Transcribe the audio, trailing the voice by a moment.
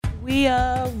We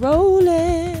are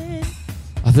rolling.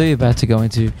 I thought you were about to go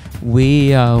into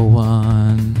we are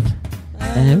one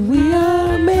and we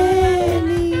are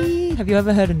many. Have you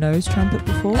ever heard a nose trumpet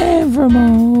before?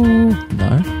 Evermore.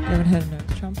 No. You haven't heard a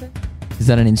nose trumpet? Is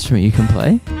that an instrument you can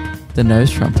play? The nose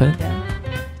trumpet? Yeah.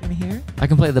 Do you want to hear it? I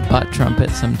can play the butt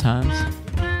trumpet sometimes.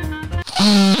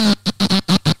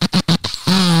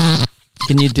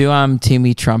 Can you do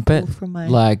Timmy trumpet? From my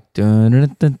Like dun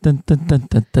dun dun dun dun dun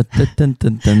dun dun dun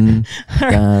dun dun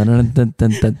dun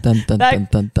dun dun dun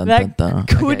dun dun. that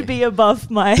could be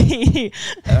above my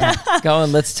Go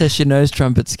on, let's test your nose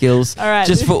trumpet skills. All right.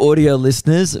 Just for audio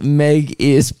listeners, Meg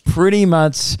is pretty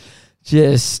much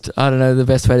just, I don't know the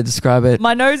best way to describe it.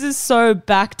 My nose is so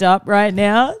backed up right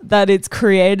now that it's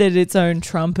created its own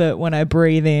trumpet when I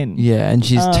breathe in. Yeah, and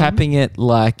she's tapping it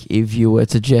like if you were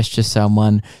to gesture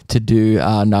someone to do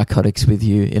narcotics with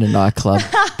you in a nightclub,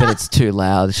 but it's too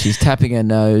loud. She's tapping her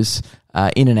nose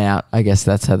in and out. I guess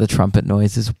that's how the trumpet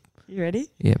noise is. You ready?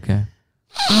 Yeah, okay.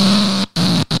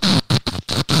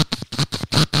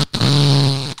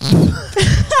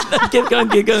 Get going.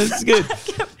 It's good.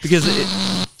 Because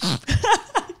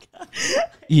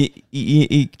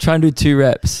you try and do 2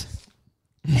 reps.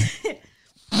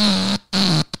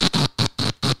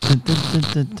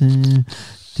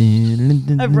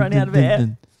 I've run out of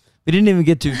air. We didn't even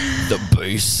get to the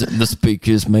bass and the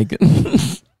speakers make it.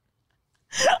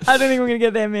 I don't think we're going to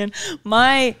get there, man.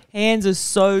 My hands are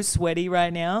so sweaty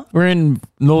right now. We're in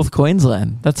North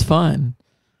Queensland. That's fine.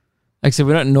 Actually,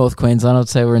 we're not in North Queensland. I'd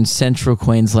say we're in Central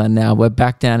Queensland now. We're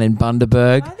back down in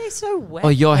Bundaberg. Why are they so wet? Oh,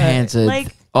 your though? hands are... Like,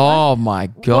 oh, my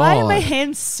God. why are my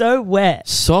hands so wet?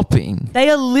 Sopping. They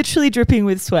are literally dripping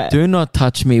with sweat. Do not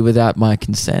touch me without my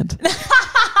consent.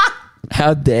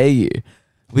 How dare you?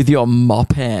 With your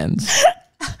mop hands.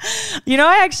 You know,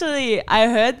 I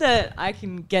heard that I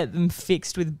can get them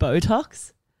fixed with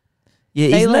Botox. Yeah,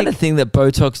 They isn't that a thing that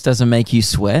Botox doesn't make you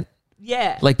sweat?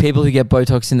 Yeah. Like people who get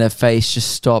Botox in their face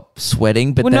just stop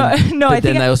sweating, but Well, then, no, I but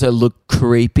then think they also look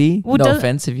creepy. Well, No does-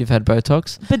 offense if you've had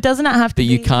Botox, But doesn't it have to but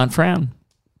you be- can't frown.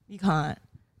 You can't.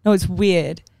 No, it's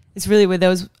weird. It's really weird. There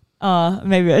was...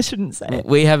 maybe I shouldn't say it.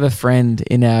 We have a friend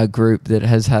in our group that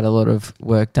has had a lot of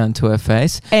work done to her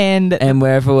face, And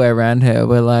wherever we're around her,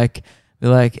 we're like,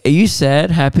 are you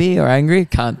sad, happy, or angry?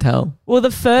 Can't tell. well,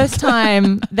 the first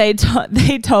time they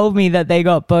told me that they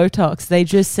got Botox, they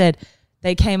just said,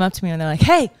 they came up to me and they're like,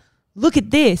 hey, look at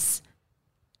this.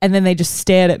 And then they just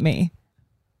stared at me.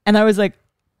 And I was like,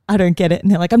 I don't get it.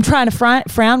 And they're like, I'm trying to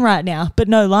frown right now, but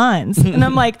no lines. And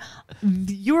I'm like,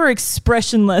 you're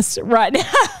expressionless right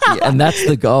now. Yeah, and that's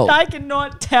the goal. I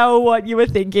cannot tell what you were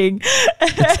thinking.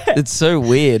 It's so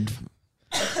weird.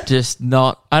 Just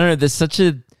not, I don't know, there's such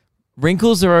a,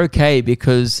 wrinkles are okay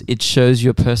because it shows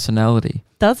your personality.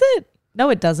 Does it? No,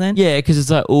 it doesn't. Yeah, because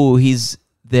it's like, oh,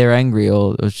 they're angry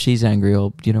or she's angry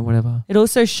or, whatever. It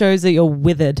also shows that you're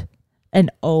withered and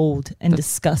old and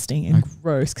disgusting and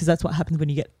gross, because that's what happens when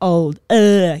you get old.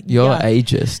 You're yuck.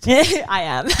 ageist. I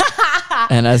am.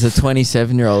 And as a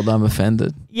 27-year-old, I'm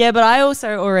offended. Yeah, but I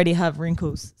also already have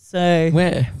wrinkles. So,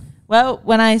 Where? well,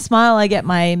 when I smile, I get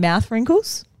my mouth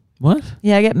wrinkles. What?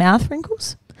 Yeah, I get mouth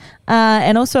wrinkles.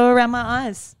 And also around my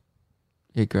eyes.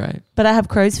 Yeah, great. But I have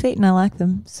crow's feet and I like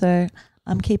them. So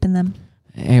I'm keeping them.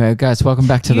 Anyway, guys, welcome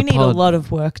back to You the need pod. a lot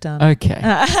of work done. Okay.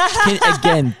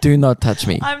 Again, do not touch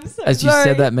me. I'm so As you sorry.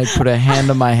 said that, Meg put her hand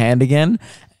on my hand again,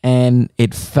 and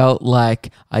it felt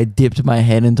like I dipped my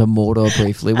head into Mordor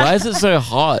briefly. Why is it so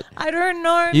hot? I don't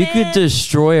know, You man. could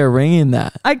destroy a ring in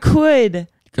that. I could.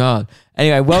 God.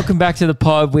 Anyway, welcome back to the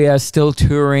pod. We are still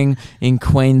touring in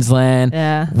Queensland.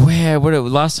 Yeah.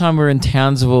 Last time we were in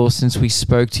Townsville since we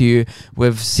spoke to you.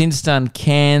 We've since done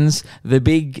Cairns, the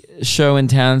big show in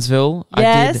Townsville.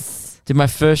 Yes. I did my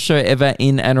first show ever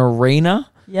in an arena.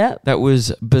 Yep. That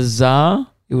was bizarre.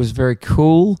 It was very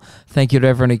cool. Thank you to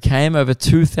everyone who came. Over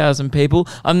 2,000 people.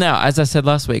 I'm now, as I said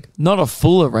last week, not a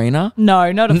full arena.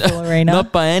 No, not a full arena.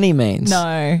 Not by any means.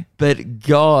 No. But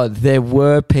God, there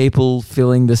were people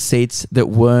filling the seats that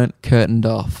weren't curtained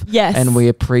off. Yes. And we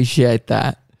appreciate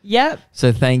that. Yep.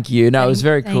 So thank you. No, it was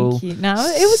very Thank cool. you. No,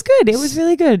 it was good. It was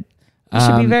really good. You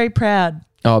should be very proud.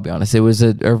 I'll be honest. It was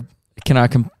can I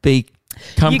be...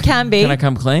 You can be. Can I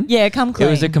come clean? Yeah, come clean.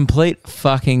 It was a complete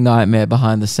fucking nightmare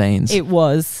behind the scenes. It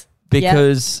was.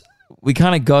 Because we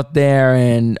kind of got there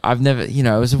and I've never, it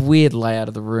was a weird layout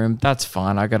of the room. That's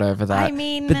fine. I got over that. I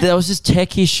mean... But there was just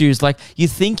tech issues. Like you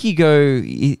think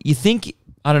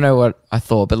I don't know what I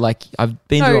thought, but like I've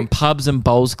been No. doing pubs and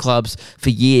bowls clubs for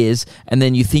years, and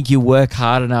then you think you work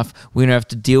hard enough, we don't have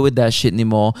to deal with that shit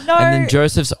anymore. No. And then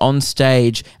Joseph's on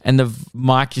stage, and the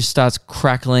mic just starts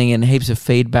crackling and heaps of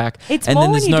feedback. It's and more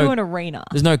then when there's you no, do an arena.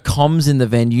 There's no comms in the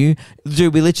venue.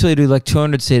 Dude, we literally do like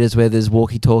 200 seaters where there's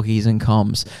walkie-talkies and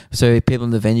comms, so people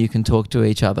in the venue can talk to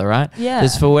each other, right? Yeah.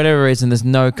 There's, for whatever reason, there's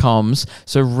no comms,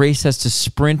 so Reese has to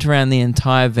sprint around the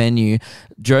entire venue.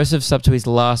 Joseph's up to his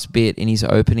last bit in his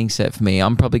opening set for me.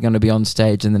 I'm probably going to be on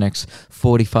stage in the next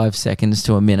 45 seconds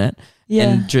to a minute.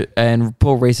 Yeah. And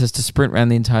Paul Reese has to sprint around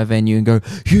the entire venue and go,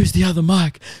 use the other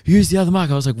mic.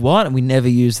 I was like, what? And we never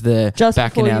use the Just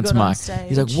back before you announce got on mic. stage.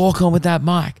 He's like, walk on with that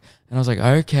mic. And I was like,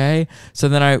 okay. So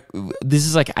then this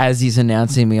is like as he's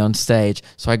announcing me on stage.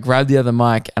 So I grab the other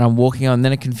mic and I'm walking on. And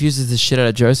then it confuses the shit out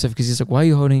of Joseph because he's like, why are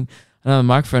you holding another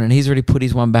microphone? And he's already put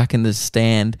his one back in the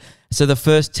stand. So the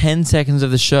first 10 seconds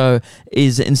of the show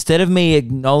is, instead of me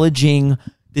acknowledging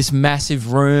this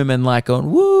massive room and like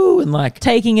going woo and like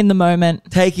Taking in the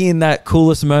moment. taking in that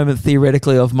coolest moment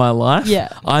theoretically of my life, Yeah.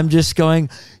 I'm just going,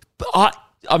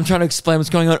 I'm trying to explain what's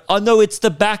going on. Oh no, it's the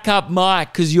backup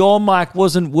mic because your mic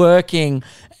wasn't working,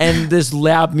 and there's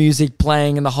loud music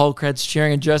playing and the whole crowd's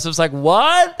cheering, and Joseph's like,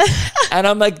 what? And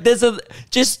I'm like,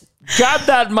 just grab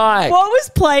that mic. What was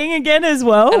playing again as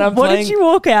well? And I'm What playing- did you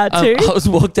walk out to? I was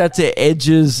walked out to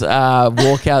Edge's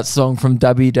walkout song from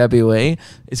WWE.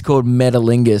 It's called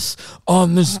Metalingus.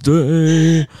 On this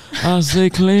day, I say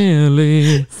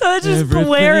clearly. So it's just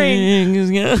blaring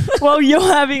everything is- while you're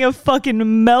having a fucking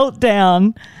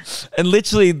meltdown. And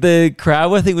literally the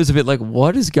crowd, I think, was a bit like,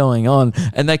 what is going on?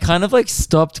 And they kind of like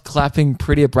stopped clapping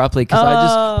pretty abruptly because I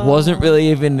just wasn't really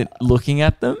even looking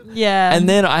at them. Yeah. And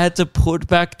then I had to put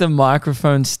back the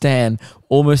microphone stand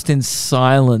almost in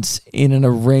silence in an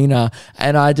arena.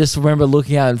 And I just remember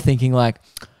looking out and thinking like,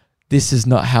 this is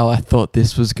not how I thought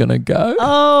this was going to go.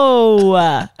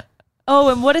 Oh,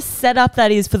 and what a setup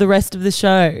that is for the rest of the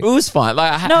show. It was fine.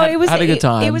 Like I had a good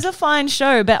time. It was a fine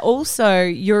show, but also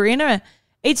you're in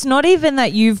it's not even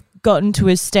that you've gotten to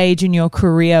a stage in your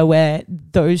career where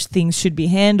those things should be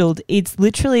handled. It's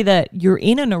literally that you're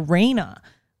in an arena.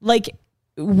 Like,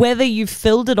 whether you've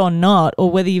filled it or not, or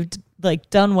whether you've like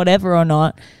done whatever or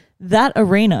not, that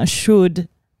arena should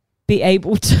be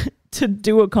able to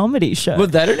do a comedy show. Well,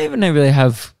 they don't even really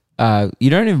have, you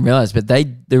don't even realize, but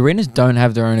the arenas don't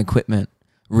have their own equipment,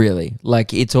 really.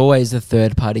 Like, it's always the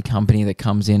third party company that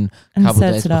comes in a And couple of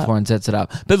sets days it up. before and sets it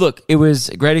up. But look, it was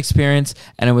a great experience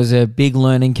and it was a big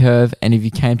learning curve. And if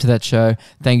you came to that show,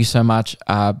 thank you so much.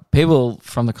 People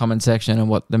from the comment section and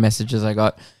what the messages I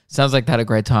got, sounds like they had a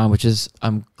great time, which is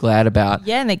I'm glad about.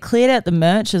 Yeah, and they cleared out the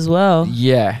merch as well,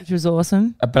 Yeah. which was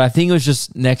awesome. But I think it was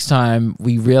just next time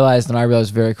we realized, and I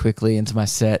realized very quickly into my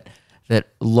set, that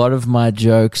a lot of my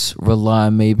jokes rely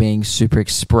on me being super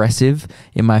expressive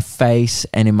in my face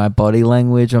and in my body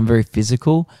language. I'm very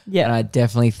physical. Yeah. And I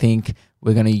definitely think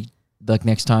we're going to, like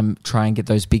next time, try and get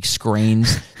those big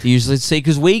screens to usually see.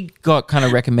 Because we got kind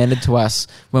of recommended to us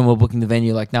when we're booking the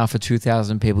venue, like, now for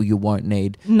 2,000 people, you won't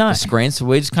need No. a screen. So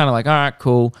we're just kind of like, all right,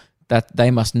 cool. That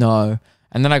they must know.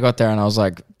 And then I got there and I was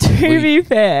like, To be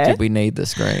fair, did we need the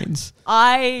screens?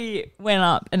 I went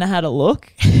up and had a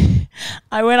look.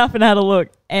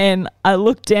 And I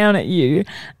looked down at you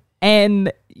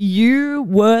and you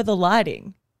were the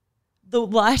lighting. The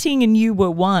lighting and you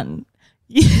were one.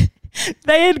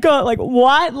 They had got like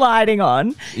white lighting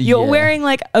on. You're Yeah. wearing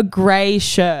like a grey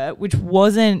shirt, which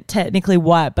wasn't technically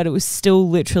white, but it was still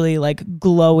literally like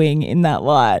glowing in that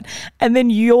light. And then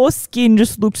your skin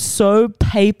just looked so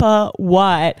paper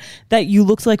white that you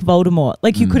looked like Voldemort.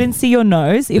 Like you couldn't see your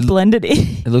nose. It blended in.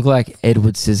 It looked like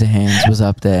Edward Scissorhands was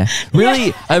up there.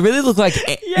 Really, I really look like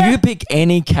Yeah. you could pick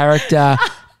any character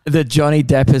that Johnny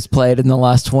Depp has played in the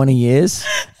last 20 years,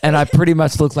 and I pretty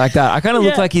much look like that. I kind of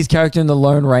look Yeah. like his character in The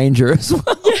Lone Ranger as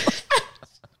well.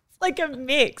 Like a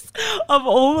mix of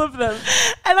all of them.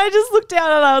 And I just looked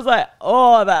down and I was like,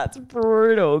 oh, that's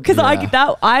brutal. Because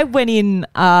Yeah. I went in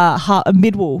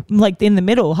middle, like in the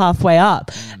middle, halfway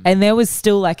up, and there was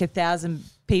still like 1,000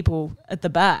 people at the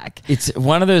back. It's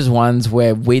one of those ones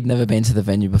where we'd never been to the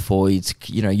venue before. It's,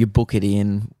 you book it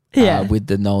in. Yeah. With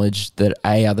the knowledge that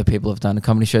other people have done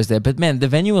comedy shows there, but man, the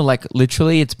venue were like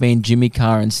literally it's been Jimmy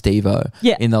Carr and Steve-O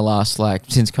in the last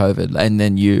since COVID, and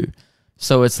then you,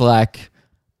 so it's like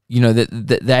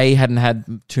that they hadn't had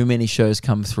too many shows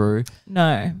come through.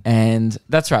 No. And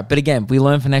that's right, but again, we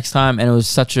learned for next time, and it was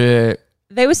such a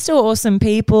They were still awesome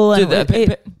people. And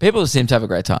dude, people seem to have a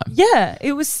great time. yeah,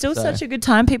 it was still So- such a good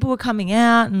time. People were coming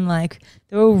out and like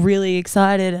they were all really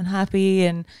excited and happy.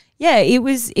 And yeah, it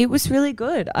was really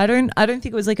good. I don't think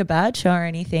it was like a bad show or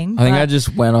anything. I think but I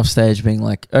just went off stage being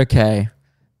like, okay,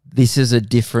 this is a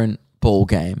different ball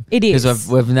game. It is. Because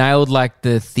we've nailed like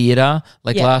the theatre.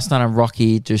 Like Yeah. last night on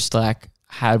Rocky just like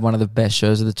had one of the best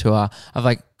shows of the tour. I've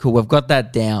like, cool, we've got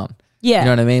that down. yeah, You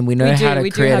know what I mean? We know how to we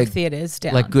do create have a theaters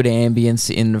down. like good ambience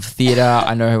in the theater.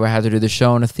 I know how to do the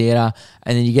show in a theater,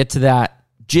 and then you get to that.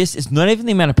 Just it's not even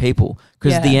the amount of people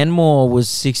because Yeah. the Enmore was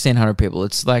 1,600 people.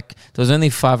 It's like there was only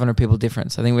 500 people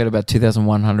difference. I think we had about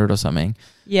 2,100 or something.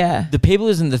 yeah, The people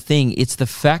isn't the thing. It's the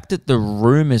fact that the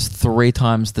room is 3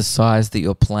 times the size that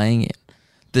you're playing in.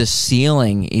 The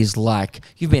ceiling is like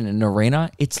you've been in an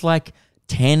arena. It's like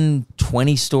 10,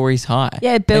 20 stories high.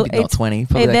 yeah. Maybe not 20,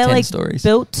 probably like they're 10 like stories.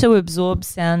 built to absorb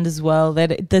sound as well.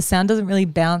 That the sound doesn't really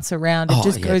bounce around. It Oh,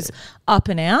 just yeah. goes up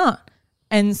and out.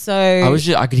 And so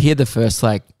I could hear the first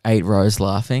like 8 rows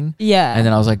laughing. yeah, And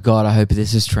then I was like, God, I hope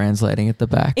this is translating at the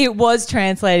back. it was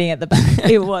translating at the back.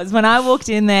 It was. When I walked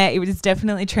in there, it was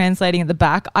definitely translating at the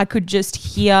back. I could just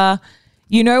hear,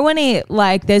 you know, when it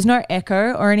like there's no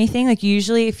echo or anything. Like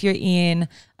usually if you're in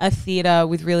a theater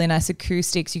with really nice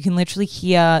acoustics, you can literally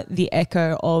hear the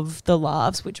echo of the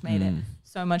laughs, which made it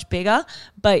so much bigger.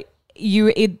 But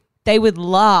they would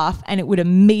laugh and it would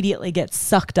immediately get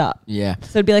sucked up. Yeah.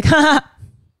 So it'd be like, ha.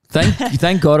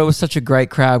 Thank God it was such a great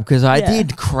crowd because I Yeah.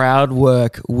 did crowd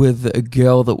work with a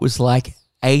girl that was like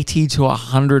 80 to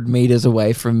 100 meters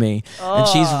away from me. And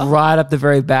she's right up the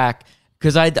very back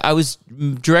because I was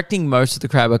directing most of the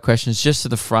crowd work questions just to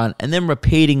the front and then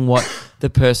repeating what the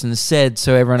person said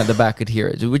so everyone at the back could hear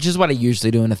it, which is what I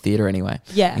usually do in a theater anyway.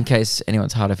 Yeah. In case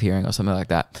anyone's hard of hearing or something like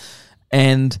that.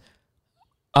 And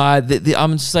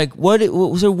I'm just like,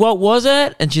 so what was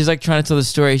it? And she's like trying to tell the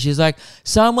story. She's like,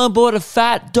 someone brought a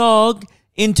fat dog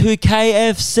into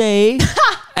KFC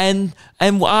and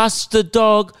asked the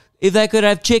dog if they could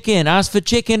have chicken. Asked for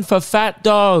chicken for fat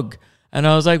dog. And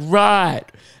I was like, right.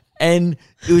 And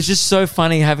it was just so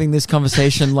funny having this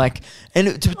conversation. Like,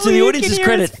 and to All the you audience's can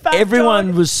hear is credit, fat everyone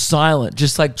dog. was silent,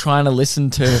 just like trying to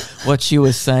listen to what she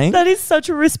was saying. That is such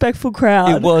a respectful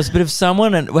crowd. It was, but if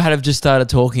someone had have just started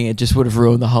talking, it just would have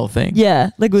ruined the whole thing. Yeah,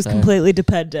 like it was So- completely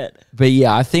dependent. But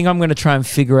yeah, I think I'm going to try and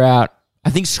figure out. I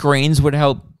think screens would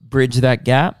help bridge that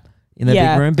gap in the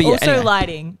big room. But yeah, also anyway,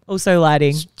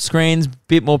 lighting. screens,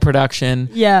 bit more production.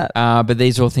 Yeah, But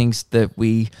these are all things that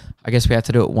I guess we have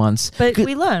to do at once. but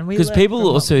we learn. Because people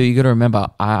also, you got to remember,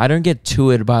 I don't get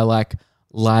toured by like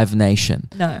Live Nation.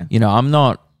 No. You know, I'm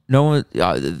not. No one.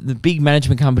 The big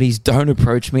management companies don't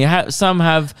approach me. Some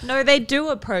have. No, they do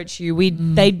approach you.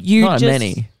 You Not just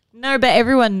many. No, but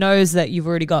everyone knows that you've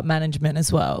already got management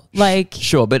as well. Like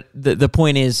Sure, but the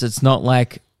point is, it's not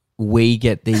like we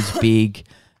get these big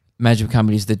management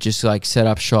companies that just like set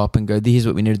up shop and go, here's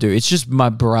what we need to do. It's just my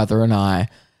brother and I,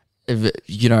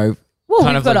 you know, Well,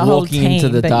 kind we've of got like a whole walking into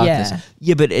team, the but darkness. yeah.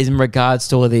 Yeah, but in regards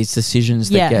to all these decisions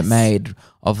that get Yes. made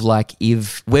of like,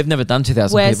 if we've never done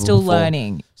 2,000 we're people still before.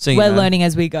 learning. So, you We're know, learning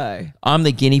as we go. I'm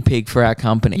the guinea pig for our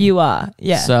company. You are.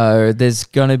 Yeah. So there's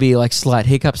going to be like slight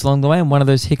hiccups along the way. And one of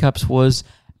those hiccups was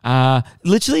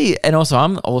literally, and also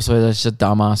I'm also just a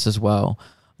dumbass as well.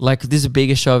 Like this is the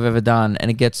biggest show I've ever done and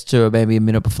it gets to maybe a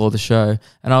minute before the show.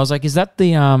 And I was like, is that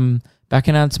the back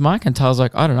announce mic? And Tyler's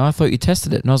like, I don't know. I thought you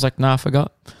tested it. And I was like, nah, I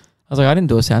forgot. I was like, I didn't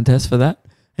do a sound test for that.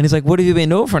 And he's like, what have you been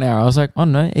doing for an hour? I was like, I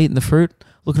don't know, eating the fruit,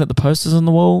 looking at the posters on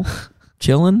the wall,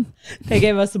 chilling. They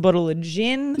gave us a bottle of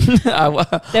gin.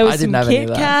 I There was didn't some have any of Kit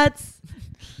that. Kats.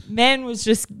 Man was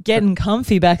just getting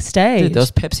comfy backstage. Dude, there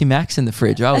was Pepsi Max in the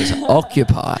fridge. I was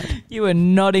occupied. You were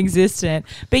not existent.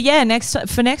 But yeah, next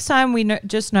time we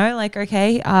just know, like,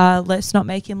 okay, let's not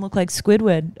make him look like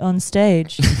Squidward on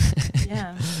stage.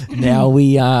 Yeah. Now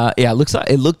we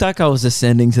it looked like I was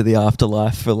ascending to the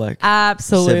afterlife for like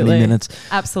Absolutely. 70 minutes.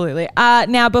 Absolutely.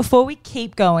 Now, before we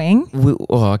keep going,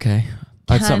 Okay.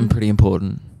 I had something pretty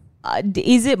important.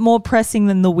 is it more pressing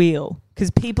than the wheel? Because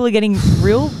people are getting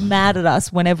real mad at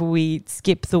us whenever we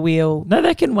skip the wheel. No,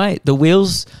 they can wait. The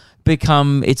wheels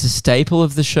it's a staple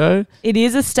of the show. It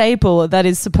is a staple that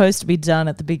is supposed to be done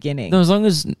at the beginning. No, as long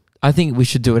as I think we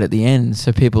should do it at the end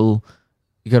so people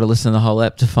you got to listen to the whole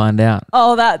app to find out.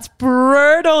 Oh, that's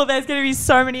brutal. There's going to be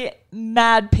so many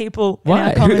mad people. in our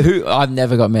Why? comments. Who I've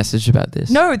never got messaged about this.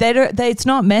 No, they don't. It's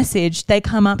not message. They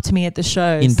come up to me at the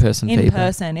shows. In-person In people.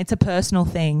 person. It's a personal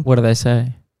thing. What do they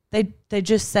say? They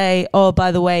just say, oh,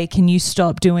 by the way, can you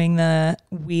stop doing the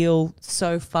wheel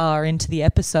so far into the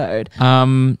episode?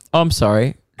 I'm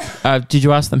sorry. Did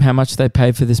you ask them how much they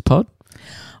pay for this pod?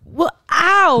 Well,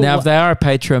 ow. Now, if they are a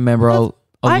Patreon member, I'll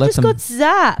I let just them. got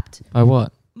zapped By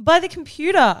what? by the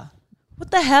computer.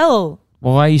 What the hell?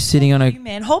 Why are you sitting on a? You,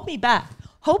 man, hold me back.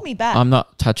 Hold me back. I'm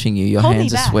not touching you. Your Hold me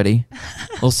hands are back. sweaty.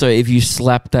 Also, if you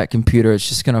slap that computer, it's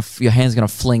just your hand's gonna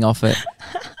fling off it.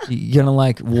 You're gonna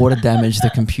like water damage the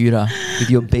computer with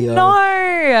your BO.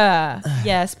 No.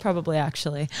 Yes, probably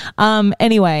actually.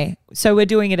 Anyway, so we're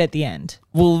doing it at the end.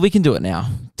 Well, we can do it now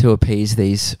to appease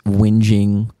these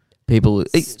whinging people.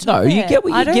 No, you get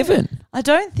what you're given. I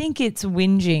don't think it's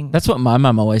whinging. That's what my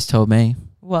mum always told me.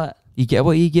 What? You get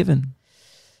what you're given.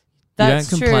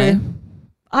 That's you don't complain. true.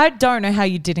 I don't know how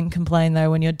you didn't complain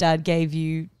though when your dad gave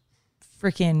you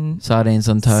freaking Sardines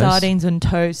on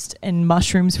toast. and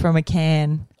mushrooms from a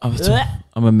can.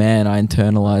 I'm a man. I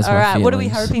internalize All my right, feelings. what are we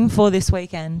hoping for this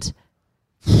weekend?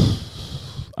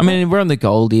 I mean, we're on the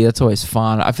Goldie. That's always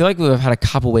fun. I feel like we've had a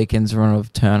couple weekends run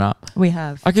of turn up. We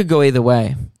have. I could go either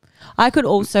way. I could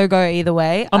also go either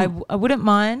way. I wouldn't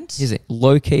mind. Is it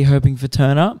low-key hoping for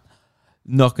turn up?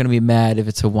 Not going to be mad if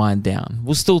it's a wind down.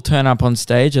 We'll still turn up on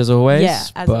stage as always. Yeah,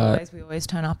 as always, we always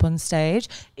turn up on stage.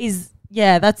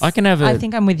 That's. I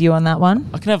think I'm with you on that one.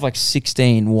 I can have like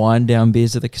 16 wind down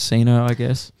beers at the casino, I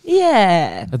guess.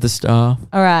 Yeah. At the Star.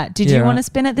 All right. Did you want to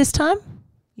spin it this time?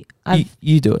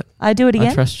 You do it. I do it again?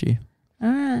 I trust you. All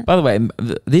right. By the way,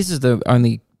 this is the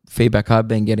only feedback I've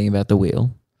been getting about the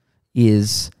wheel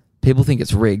is people think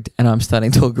it's rigged and I'm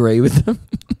starting to agree with them.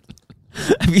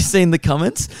 Have you seen the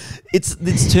comments? It's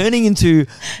turning into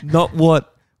not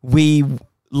what we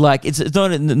like. It's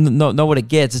not what it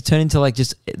gets. It's turning into like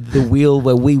just the wheel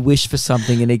where we wish for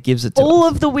something and it gives it to all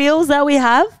us. of the wheels that we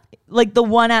have, like the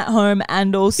one at home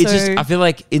and also. It's just I feel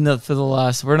like we're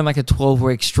in like a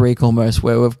 12-week streak almost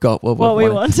where we've got what we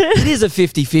wanted. It is a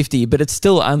 50-50, but it's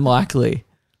still unlikely.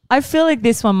 I feel like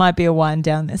this one might be a wind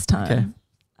down this time. Okay.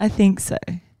 I think so.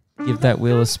 Give that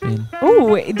wheel a spin.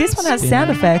 Oh, this one has sound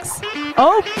effects.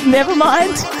 Oh, never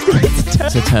mind.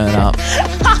 It's a turn up.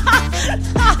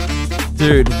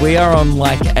 Dude, we are on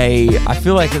like I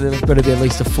feel like there's got to be at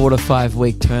least a 4 to 5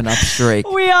 week turn up streak.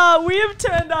 We have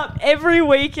turned up every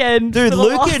weekend. Dude, for the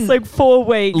last, like 4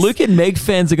 weeks. Luke and Meg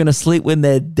fans are going to sleep when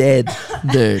they're dead,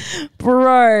 dude.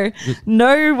 Bro,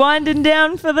 no winding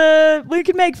down for the Luke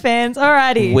and Meg fans.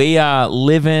 Alrighty. We are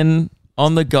living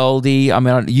on the Goldie. I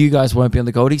mean, you guys won't be on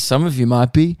the Goldie. Some of you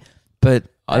might be, but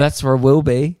that's where we'll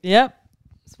be. Yep.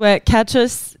 Where catch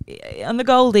us on the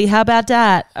Goldie. How about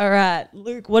that? All right,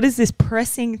 Luke, what is this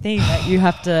pressing thing that you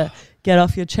have to get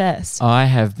off your chest? I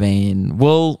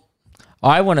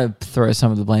want to throw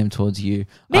some of the blame towards you.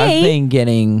 Me? I've been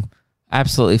getting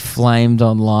absolutely flamed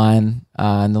online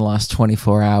in the last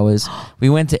 24 hours. We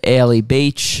went to Airlie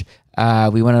Beach.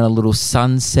 We went on a little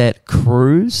sunset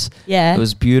cruise. Yeah. It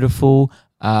was beautiful.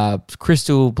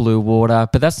 Crystal blue water.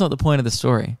 But that's not the point of the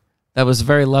story. That was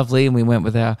very lovely, and we went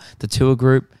with the tour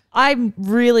group. I'm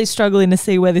really struggling to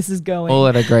see where this is going. All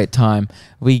at a great time.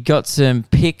 We got some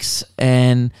pics,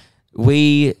 and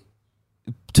we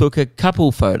took a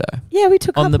couple photo. Yeah, we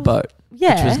took on the boat.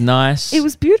 Yeah, which was nice. It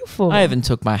was beautiful. I even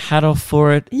took my hat off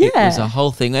for it. Yeah, it was a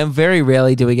whole thing. And very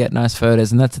rarely do we get nice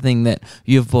photos, and that's the thing that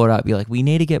you've brought up. You're like, we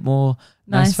need to get more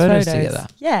nice photos together.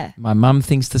 Yeah, my mum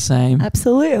thinks the same.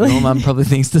 Absolutely, your mum probably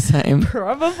thinks the same.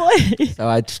 Probably. So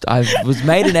I was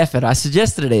made an effort. I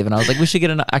suggested it even. I was like, we should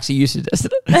get actually, you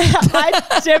suggested it.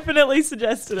 I definitely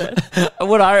suggested it.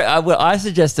 What I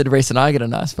suggested, Reese and I get a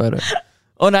nice photo.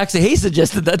 Oh no, actually, he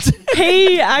suggested that too.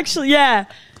 He actually, yeah.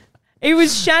 It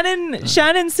was Shannon.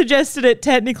 Shannon suggested it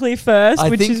technically first,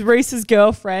 which is Reese's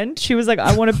girlfriend. She was like,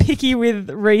 I want to picky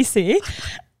with Reese.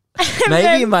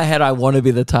 Maybe in my head, I want to be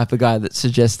the type of guy that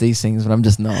suggests these things, but I'm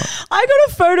just not. I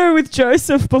got a photo with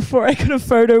Joseph before I got a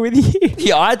photo with you.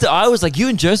 Yeah, I was like, you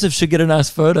and Joseph should get a nice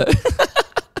photo.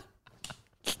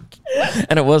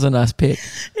 And it was a nice pic.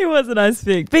 It was a nice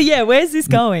pic. But yeah, where's this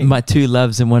going? My two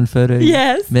loves in one photo.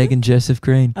 Yes. Meg and Joseph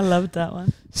Green. I loved that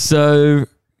one. So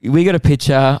we got a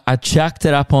picture. I chucked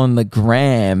it up on the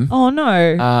gram. Oh,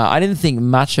 no. I didn't think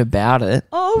much about it.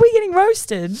 Oh, are we getting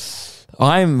roasted?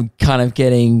 I'm kind of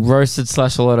getting roasted /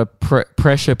 a lot of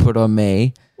pressure put on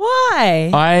me.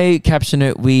 Why? I captioned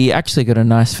it, we actually got a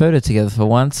nice photo together for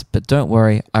once, but don't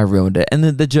worry, I ruined it. And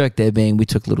the joke there being we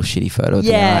took a little shitty photo.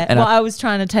 Yeah, and I was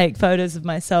trying to take photos of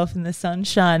myself in the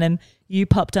sunshine and you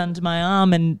popped under my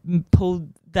arm and pulled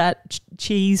that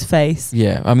cheese face.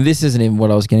 Yeah, I mean, this isn't even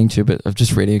what I was getting to, but I've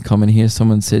just reading a comment here.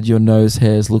 Someone said, your nose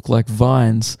hairs look like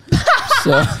vines.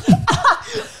 So...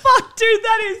 Fuck, dude,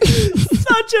 that is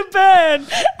such a burn.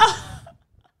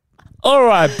 All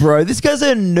right, bro. This guy's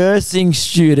a nursing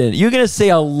student. You're going to see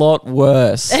a lot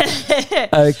worse.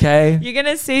 Okay? You're going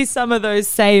to see some of those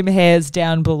same hairs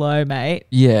down below, mate.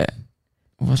 Yeah.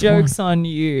 Joke's on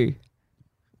you.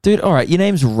 Dude, all right. Your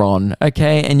name's Ron,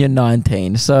 okay? And you're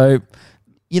 19. So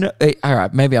all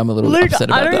right, maybe I'm a little Luke, upset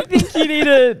about I don't that. think you need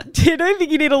to. I don't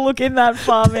think you need to look in that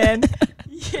far, man.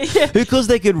 Yeah, Who calls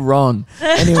their kid Ron?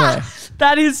 Anyway,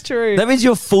 that is true. that means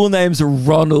your full name's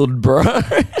Ronald, bro.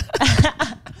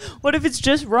 What if it's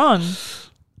just Ron?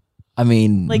 I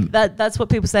mean, Like that's what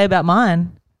people say about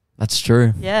mine. that's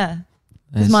true. Yeah.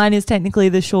 Because There's- mine is technically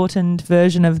the shortened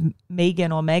version of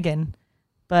Megan or Megan.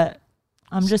 But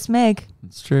I'm just Meg.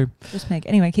 It's true. Just Meg.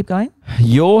 Anyway, keep going.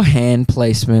 Your hand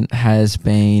placement has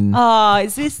been Oh,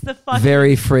 is this the fucking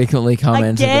very frequently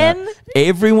commented again? about.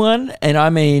 Everyone, and I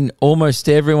mean almost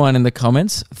everyone in the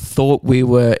comments, thought we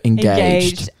were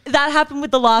engaged. That happened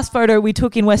with the last photo we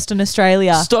took in Western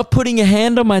Australia. Stop putting your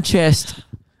hand on my chest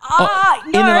No.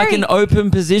 in like an open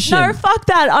position. No, fuck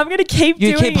that. I'm going to keep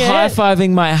You doing keep it.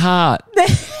 high-fiving my heart.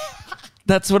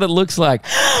 That's what it looks like.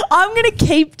 I'm going to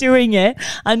keep doing it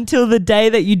until the day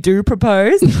that you do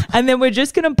propose. And then we're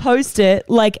just going to post it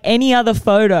like any other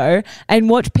photo and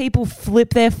watch people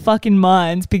flip their fucking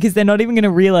minds because they're not even going to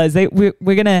realize we're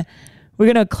going to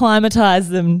acclimatize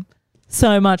them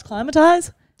so much.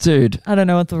 Climatize? Dude. I don't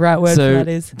know what the right word for that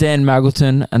is. Dan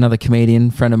Magleton, another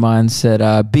comedian friend of mine, said,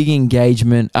 big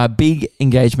engagement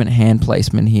hand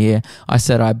placement here. I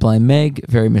said, I blame Meg.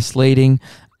 Very misleading.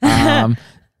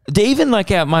 Even like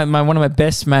one of my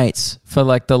best mates for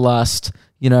like the last,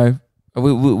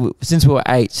 since we were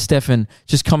 8, Stefan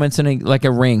just comments on like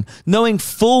a ring, knowing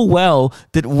full well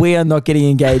that we are not getting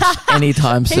engaged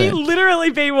anytime He soon.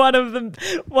 literally be one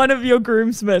of your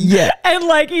groomsmen. Yeah. And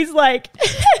like he's like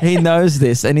He knows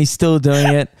this and he's still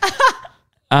doing it.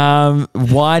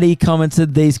 Whitey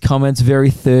commented these comments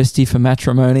very thirsty for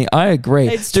matrimony. I agree.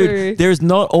 It's Dude, true. There is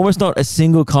almost not a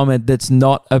single comment that's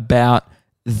not about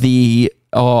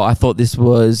I thought this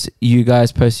was you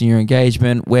guys posting your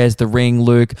engagement. Where's the ring,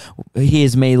 Luke?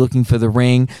 Here's me looking for the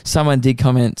ring. Someone did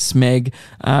comment Smeg.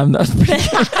 That's pretty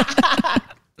good.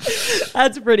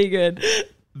 That's pretty good.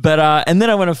 But and then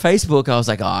I went on Facebook. I was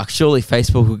like, surely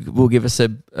Facebook will give us a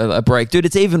break. Dude,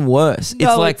 it's even worse. It's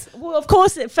like well, of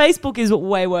course, Facebook is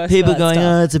way worse. people for that going,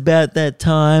 stuff. it's about that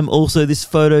time. Also, this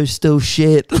photo's still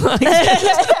shit. Like,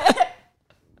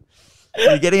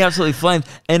 you're getting absolutely flamed.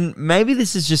 And maybe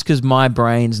this is just because my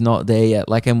brain's not there yet.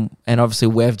 Like, and obviously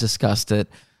we've discussed it.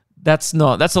 That's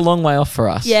a long way off for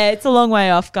us. Yeah, it's a long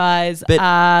way off, guys.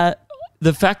 But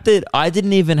the fact that I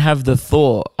didn't even have the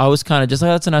thought, I was kind of just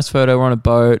like, that's a nice photo. We're on a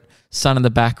boat, sun in the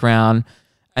background.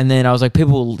 And then I was like,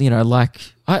 people, I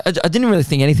didn't really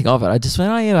think anything of it. I just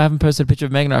went, I haven't posted a picture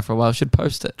of Megan and I for a while. I should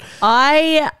post it.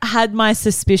 I had my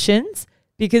suspicions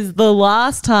because the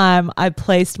last time I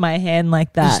placed my hand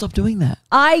like that, Stop doing that.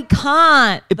 I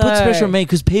can't. It puts pressure on me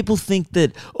because people think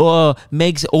that,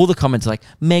 Meg's, all the comments are like,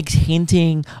 Meg's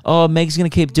hinting, Meg's going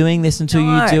to keep doing this until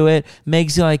you do it.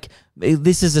 Meg's like,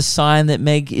 this is a sign that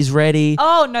Meg is ready.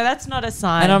 Oh, no, that's not a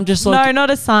sign. And I'm just like, no,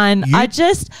 not a sign.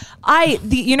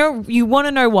 you- You want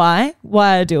to know why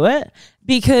I do it?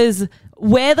 Because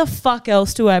where the fuck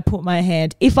else do I put my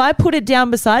hand? If I put it down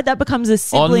beside, that becomes a my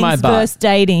siblings butt. versus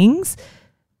datings.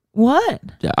 What?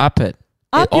 Yeah, up it.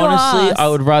 Up your Honestly, ass. I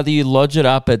would rather you lodge it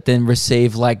up it than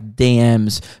receive like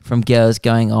DMs from girls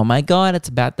going, oh my God, it's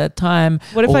about that time.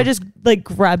 What if Or- I just like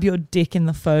grab your dick in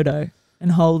the photo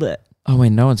and hold it? Oh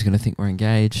wait, no one's going to think we're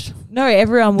engaged. No,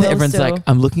 everyone will. Everyone's still. like,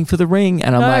 I'm looking for the ring.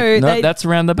 And I'm No, like, no, they- that's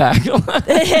around the back.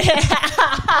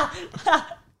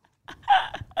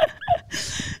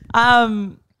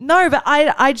 No, but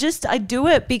I do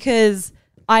it because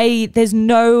there's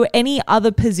no any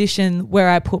other position where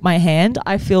I put my hand.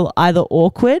 I feel either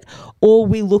awkward or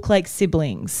we look like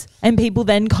siblings. And people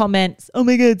then comment, oh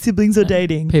my God, siblings are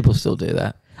dating. People still do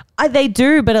that. They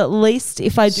do, but at least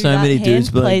if I do that hand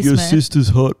placement. sister's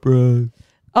hot, bro.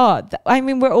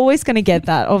 We're always going to get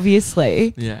that,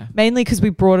 obviously. Yeah. Mainly because we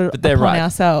brought it But they're upon right.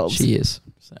 ourselves. She is.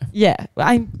 So. Yeah,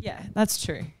 that's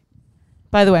true.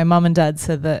 By the way, Mum and Dad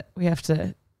said that we have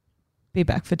to be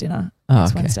back for dinner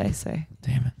next Wednesday. So,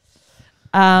 Damn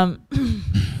it.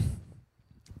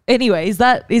 Anyway, is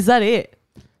that it?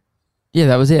 Yeah,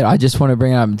 that was it. I just want to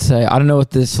bring it up and say, I don't know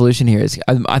what the solution here is.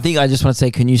 I think I just want to say,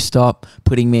 can you stop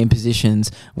putting me in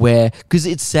positions where, because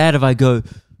it's sad if I go,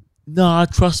 nah,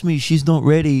 trust me, she's not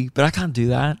ready, but I can't do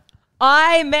that.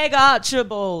 I, Meg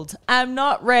Archibald, am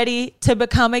not ready to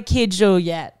become a kidgel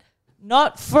yet.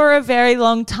 Not for a very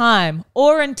long time,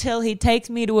 or until he takes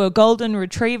me to a golden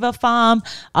retriever farm,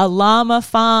 a llama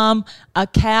farm, a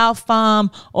cow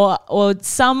farm, or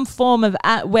some form of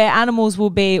where animals will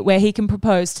be, where he can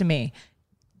propose to me.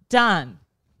 Done.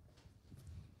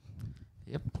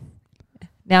 Yep.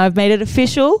 Now I've made it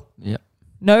official. Yep.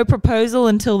 No proposal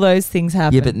until those things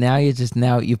happen. Yeah, but now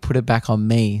you put it back on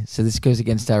me. So this goes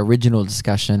against our original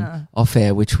discussion off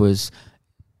air, which was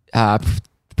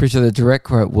pretty sure the direct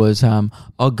quote was,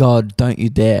 "Oh God, don't you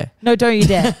dare." No, don't you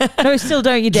dare. No, still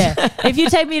don't you dare. If you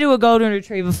take me to a golden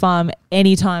retriever farm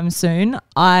anytime soon,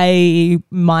 I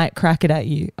might crack it at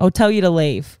you. I'll tell you to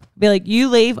leave. Be like, you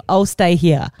leave, I'll stay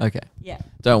here. Okay. Yeah.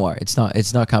 Don't worry, it's not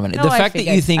coming. No, the I fact that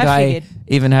you figured. think I I figured.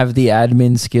 even have the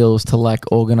admin skills to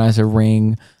like organize a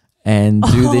ring and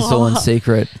do this all in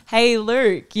secret. Hey,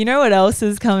 Luke, you know what else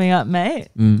is coming up, mate?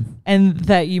 And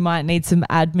that you might need some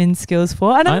admin skills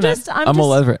for. And I'm just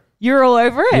all over it. You're all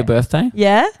over it? Your birthday?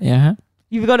 Yeah? Yeah.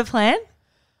 You've got a plan?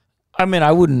 I mean,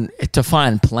 I wouldn't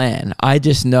define plan. I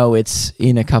just know it's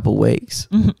in a couple weeks.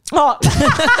 Oh,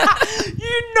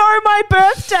 you know my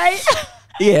birthday.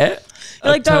 Yeah.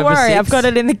 You're like, don't October worry, 6th. I've got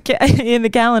it in the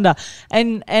calendar.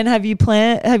 And have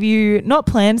you not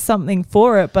planned something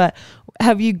for it, but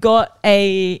have you got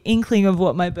a inkling of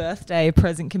what my birthday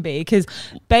present can be? Because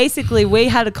basically we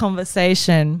had a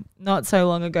conversation not so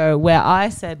long ago where I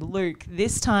said, Luke,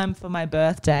 this time for my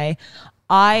birthday,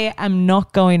 I am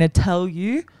not going to tell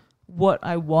you what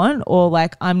I want, or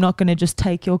like I'm not going to just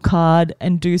take your card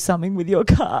and do something with your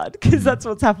card, because that's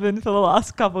what's happened for the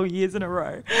last couple of years in a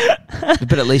row.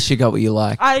 But at least you got what you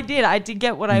like. I did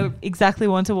get what I exactly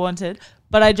wanted,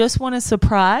 but I just want a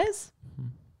surprise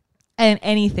and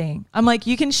anything. I'm like,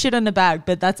 you can shit in the bag,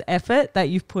 but that's effort that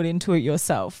you've put into it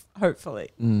yourself, hopefully.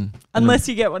 Unless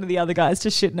you get one of the other guys to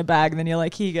shit in a bag and then you're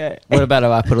like, here you go. What about if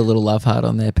I put a little love heart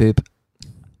on there, poop?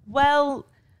 Well,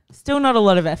 still not a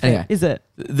lot of effort, Anyway. is it?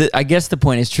 I guess the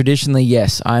point is traditionally,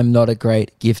 yes, I'm not a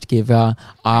great gift giver.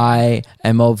 I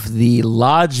am of the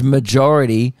large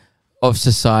majority of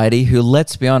society who,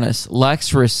 let's be honest,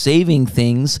 likes receiving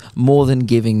things more than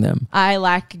giving them. I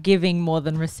like giving more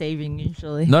than receiving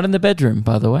usually. Not in the bedroom,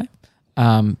 by the way.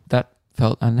 That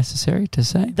felt unnecessary to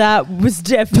say. That was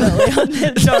definitely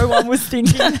no one was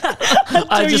thinking that.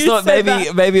 I just thought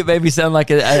maybe it made me sound like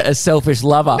a selfish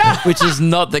lover, which is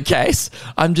not the case.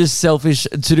 I'm just selfish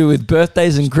to do with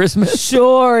birthdays and Christmas.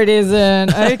 Sure it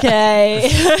isn't.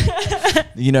 Okay.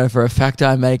 You know, for a fact,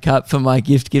 I make up for my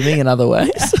gift giving in other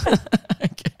ways.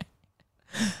 Okay.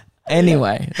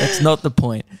 Anyway, that's not the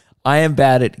point. I am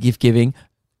bad at gift giving.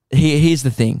 Here's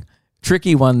the thing.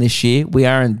 Tricky one this year. We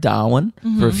are in Darwin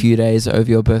for a few days over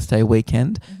your birthday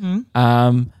weekend.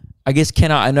 I guess,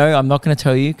 I know I'm not going to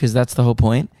tell you because that's the whole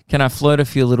point. Can I float a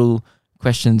few little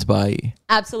questions by you?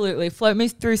 Absolutely. Float me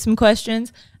through some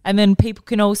questions, and then people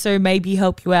can also maybe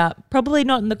help you out. Probably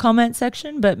not in the comment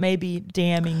section, but maybe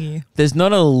DMing you. There's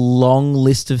not a long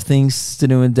list of things to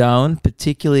do in Darwin,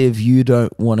 particularly if you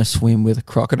don't want to swim with a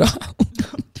crocodile.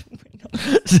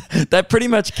 That pretty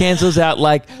much cancels out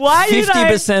like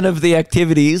 50% of the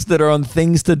activities that are on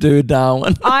things to do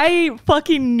Darwin. I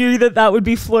fucking knew that would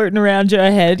be floating around your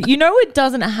head. You know, it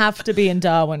doesn't have to be in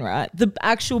Darwin, right? The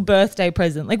actual birthday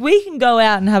present. Like, we can go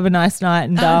out and have a nice night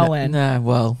in Darwin. No,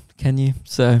 well, can you?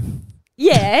 So...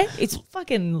 Yeah, it's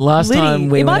fucking Last litty. time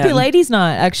we it might went be out- ladies'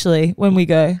 night, actually, when we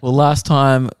go. Well, last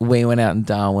time we went out in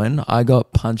Darwin, I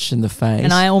got punched in the face.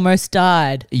 And I almost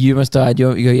died. You almost died. You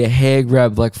got your hair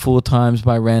grabbed like 4 times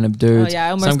by random dudes. Oh, yeah,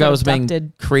 I almost Some guy got was being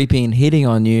abducted. creepy and hitting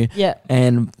on you. Yeah.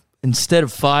 And instead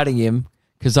of fighting him,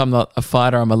 because I'm not a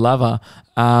fighter, I'm a lover,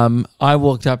 I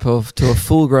walked up to a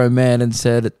full-grown man and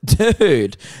said,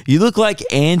 "Dude, you look like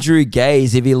Andrew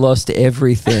Gaze if he lost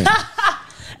everything."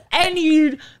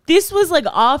 And this was like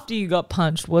after you got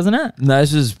punched, wasn't it? No,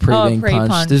 this was being pre-punch.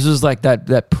 punched. This was like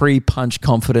that pre-punch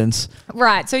confidence.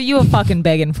 Right, so you were fucking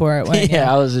begging for it, weren't you?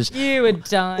 Yeah, I was just, You were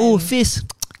done. oh, fist.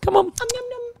 Come on. Nom, nom,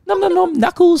 nom. Nom, nom, nom.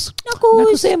 Knuckles.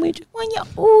 Knuckle sandwich.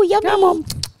 Oh, yummy. Come on.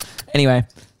 Anyway,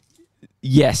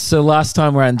 yes. So last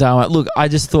time we were in Darwin, look, I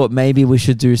just thought maybe we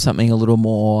should do something a little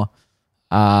more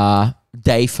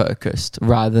day focused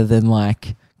rather than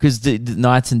like, because the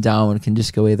nights in Darwin can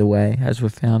just go either way, as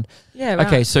we've found. Yeah, right.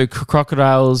 Okay, so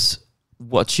crocodiles.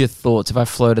 What's your thoughts? If I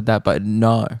floated that, but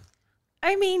no.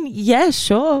 I mean, yeah,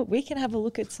 sure. We can have a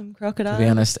look at some crocodiles. To be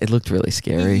honest, it looked really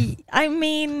scary. I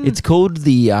mean... It's called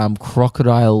the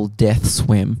crocodile death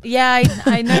swim. Yeah,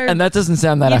 I know. And that doesn't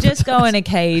sound that You just go appetizing. in a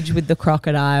cage with the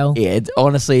crocodile. Yeah,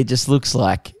 honestly, it just looks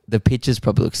like the pictures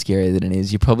probably look scarier than it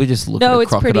is. You probably just look at a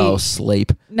it's pretty- crocodile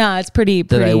sleep. No, it's pretty...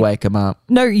 Do they wake them up?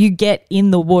 No, you get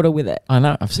in the water with it. I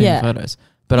know, I've seen Yeah. photos.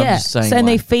 But I'm just saying, So, and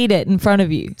they like, feed it in front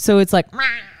of you. So it's like...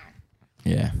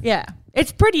 yeah. Yeah,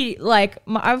 it's pretty. Like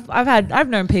I've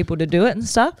known people to do it and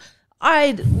stuff.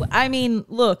 I mean,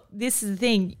 look, this is the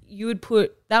thing.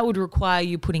 That would require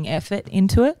you putting effort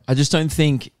into it. I just don't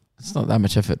think it's not that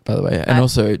much effort, by the way. And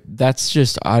also, that's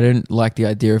just, I don't like the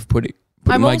idea of putting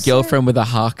my girlfriend with a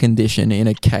heart condition in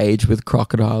a cage with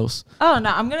crocodiles. Oh no,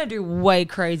 I'm gonna do way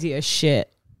crazier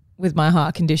shit with my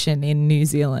heart condition in New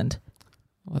Zealand.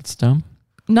 Well, that's dumb.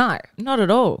 No, not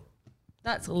at all.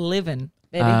 That's living,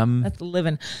 baby. That's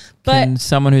living. But Can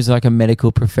someone who's like a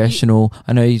medical professional,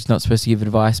 I know he's not supposed to give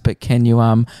advice, but can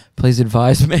you please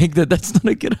advise Meg that that's not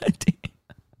a good idea?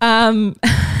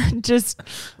 just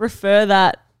refer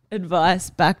that advice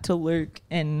back to Luke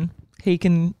and he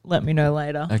can let me know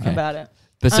later about it.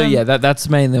 But so that's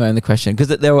mainly the only question,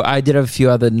 because I did have a few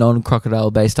other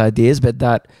non-crocodile based ideas, but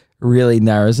that really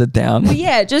narrows it down. But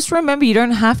yeah, just remember you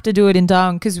don't have to do it in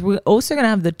Darwin, because we're also going to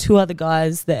have the 2 other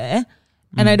guys there,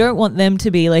 and I don't want them to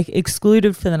be like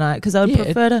excluded for the night, because I would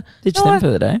prefer to ditch them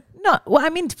for the day. No, well, I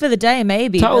mean for the day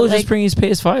maybe. Tyler will just bring his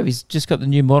PS5. He's just got the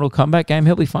new Mortal Kombat game.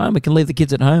 He'll be fine. We can leave the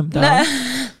kids at home.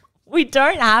 We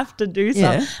don't have to do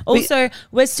something. Also,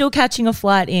 we're still catching a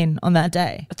flight in on that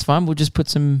day. That's fine. We'll just put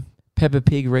some Peppa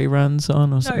Pig reruns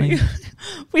on or something.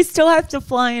 We still have to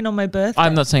fly in on my birthday.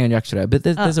 I'm not saying on your actual day, but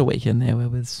there's a weekend there where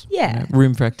there's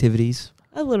room for activities.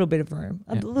 A little bit of room.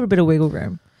 A little bit of wiggle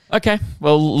room. Okay.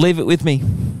 Well, leave it with me.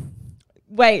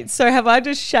 Wait, so have I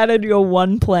just shattered your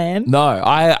one plan? No,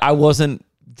 I wasn't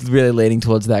really leaning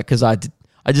towards that, because I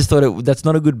just thought that's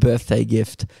not a good birthday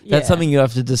gift. Yeah. That's something you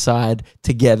have to decide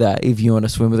together if you want to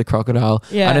swim with a crocodile.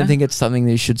 Yeah. I don't think it's something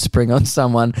that you should spring on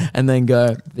someone and then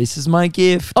go, this is my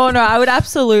gift. Oh, no, I would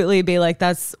absolutely be like,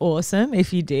 that's awesome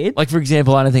if you did. Like, for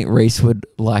example, I don't think Reese would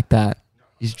like that.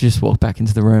 You just walk back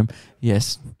into the room.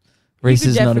 Yes. Reese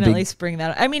is not a big spring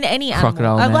that. I mean, any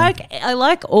crocodile animal. man. I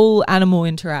like all animal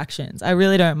interactions. I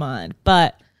really don't mind.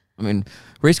 But I mean,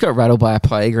 Reese got rattled by a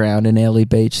playground in Airlie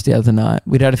Beach the other night.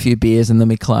 We'd had a few beers and then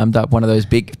we climbed up one of those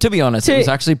big. To be honest, it was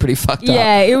actually pretty fucked up.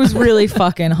 Yeah, it was really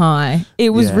fucking high.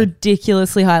 It was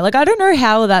ridiculously high. Like, I don't know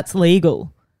how that's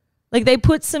legal. Like, they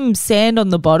put some sand on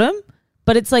the bottom,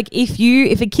 but it's like if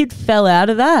a kid fell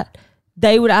out of that,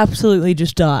 they would absolutely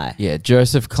just die. Yeah,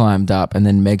 Joseph climbed up and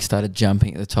then Meg started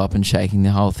jumping at the top and shaking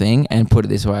the whole thing. And put it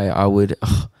this way, I would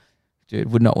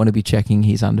not want to be checking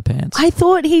his underpants. I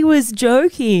thought he was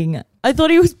joking. I thought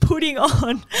he was putting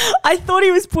on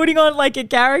like a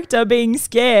character being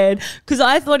scared, because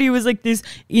I thought he was like this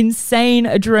insane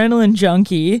adrenaline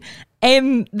junkie.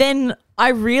 And then I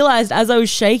realized as I was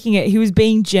shaking it, he was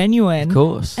being genuine. Of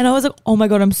course. And I was like, oh my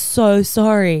God, I'm so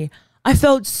sorry. I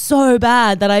felt so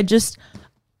bad that I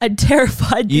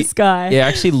terrified this guy. Yeah,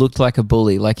 actually looked like a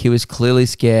bully. Like, he was clearly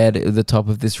scared at the top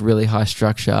of this really high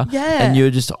structure. Yeah. And you're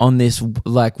just on this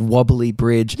like wobbly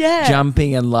bridge,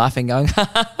 jumping and laughing, going, ha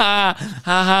ha ha,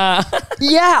 ha ha.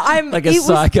 Yeah, I'm like a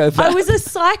psychopath. I was a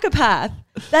psychopath.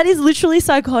 That is literally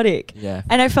psychotic. Yeah.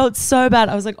 And I felt so bad.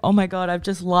 I was like, oh my God, I've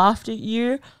just laughed at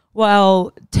you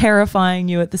while terrifying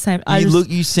you at the same time. I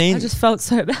just felt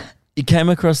so bad. You came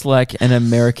across like an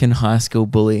American high school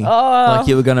bully. Like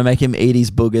you were going to make him eat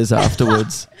his boogers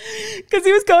afterwards. Because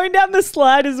he was going down the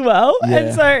slide as well. Yeah.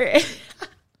 And so...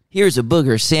 Here's a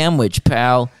booger sandwich,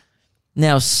 pal.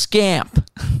 Now scamp.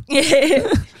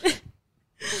 Yeah.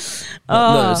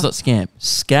 No, it's not scamp.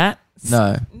 Scat?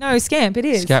 No. No, scamp, it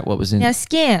is. Scat, what was in... Now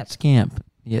scamp. Scamp.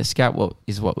 Yeah, scat what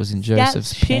was in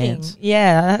Joseph's pants.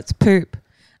 Yeah, that's poop.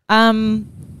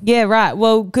 Yeah, right.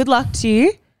 Well, good luck to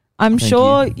you. I'm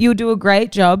sure you'll do a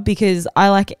great job, because I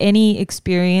like any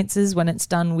experiences when it's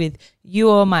done with you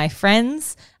or my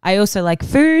friends. I also like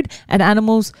food and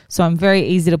animals, so I'm very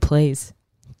easy to please.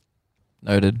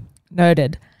 Noted.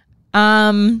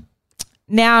 Now,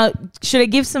 should I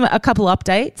give a couple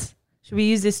updates? Should we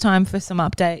use this time for some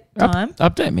update time?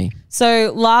 Update me.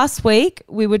 So last week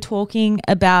we were talking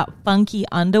about funky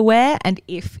underwear and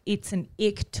if it's an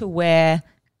ick to wear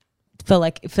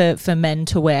for men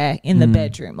to wear in the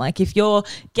bedroom. Like, if you're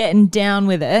getting down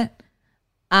with it,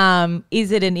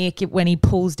 is it an ick when he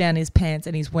pulls down his pants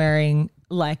and he's wearing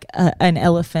like an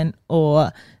elephant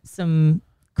or some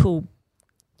cool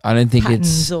I don't think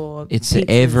it's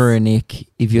ever an ick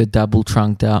if you're double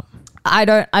trunked up. I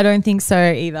don't think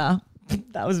so either.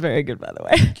 That was very good, by the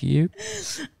way. Thank you.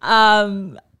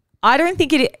 I don't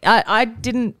think I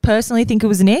didn't personally think it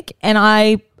was an ick, and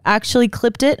I actually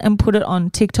clipped it and put it on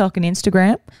TikTok and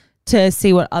Instagram to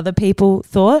see what other people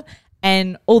thought,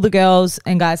 and all the girls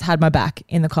and guys had my back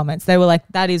in the comments. They were like,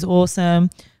 that is awesome.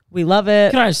 We love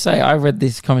it. Can I just say, I read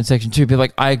this comment section too. People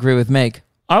like, I agree with Meg.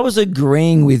 I was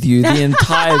agreeing with you the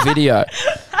entire video.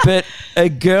 But a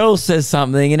girl says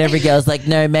something and every girl's like,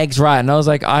 no, Meg's right. And I was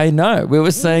like, I know. We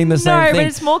were saying the same thing. No, but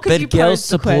it's more because you girls posed the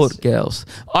support question. girls.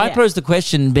 I posed the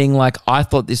question being like, I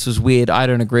thought this was weird. I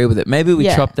don't agree with it. Maybe we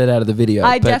chopped that out of the video.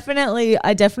 I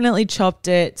definitely chopped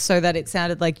it so that it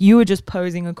sounded like you were just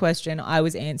posing a question. I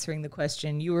was answering the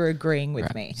question. You were agreeing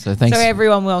with me. So thanks. So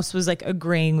everyone else was like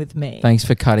agreeing with me. Thanks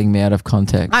for cutting me out of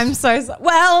context. I'm so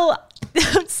well,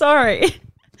 I'm sorry.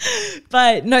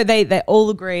 But no, they all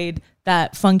agreed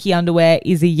that funky underwear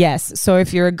is a yes. So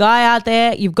if you're a guy out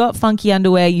there, you've got funky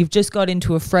underwear, you've just got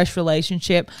into a fresh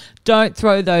relationship, don't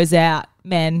throw those out,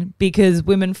 men, because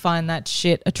women find that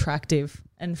shit attractive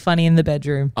and funny in the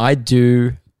bedroom. I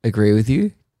do agree with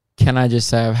you. Can I just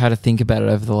say I've had to think about it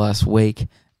over the last week,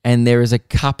 and there is a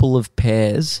couple of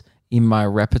pairs in my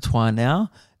repertoire now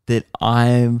that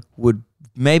I would,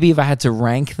 maybe if I had to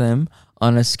rank them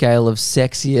on a scale of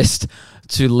sexiest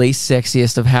to least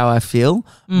sexiest of how I feel,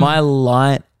 my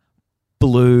light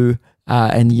blue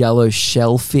and yellow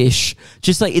shellfish,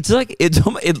 just like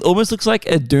it almost looks like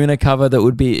a Duna cover that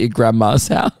would be at grandma's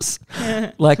house.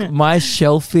 Like my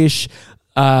shellfish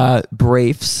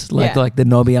briefs, like the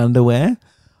knobby underwear.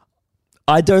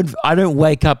 I don't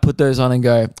wake up, put those on and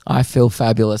go, I feel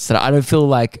fabulous. I don't feel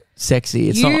like sexy.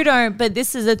 It's you don't, but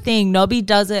this is a thing. Nobby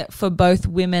does it for both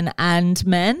women and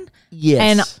men.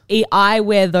 Yes. And I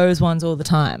wear those ones all the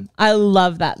time. I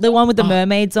love that. The one with the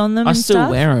mermaids on them. I and still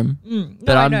stuff. wear them.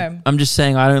 But I know. I'm just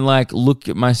saying I don't like look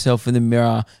at myself in the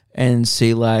mirror and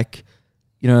see like,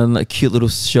 you know, like cute little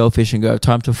shellfish and go,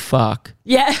 time to fuck.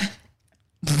 Yeah.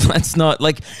 That's not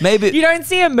like maybe You don't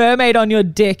see a mermaid on your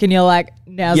dick and you're like,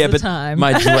 now's the time.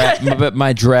 but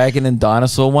my dragon and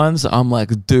dinosaur ones, I'm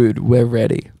like, dude, we're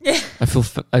ready. Yeah.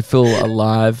 I feel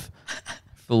alive,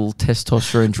 feel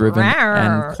testosterone driven,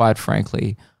 and quite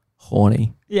frankly,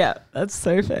 horny. Yeah, that's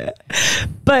so fair.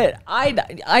 But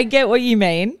I get what you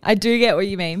mean. I do get what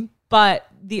you mean. But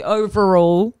the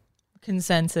overall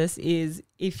consensus is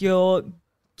if you're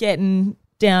getting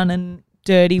down and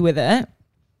dirty with it,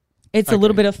 it's a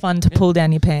little bit of fun to pull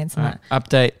down your pants. And that.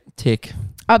 Update, tick.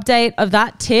 Update of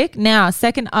that tick. Now,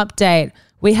 second update,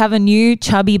 we have a new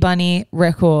Chubby Bunny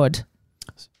record.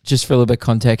 Just for a little bit of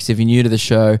context, if you're new to the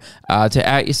show, to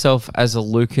out yourself as a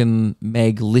Luke and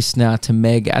Meg listener to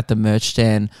Meg at the merch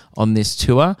stand on this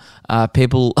tour,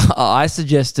 I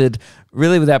suggested,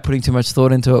 really without putting too much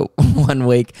thought into it, one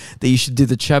week that you should do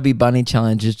the Chubby Bunny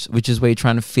Challenge, which is where you're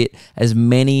trying to fit as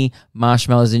many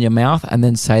marshmallows in your mouth and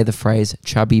then say the phrase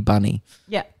Chubby Bunny.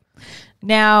 Yeah.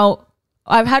 Now,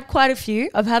 I've had quite a few.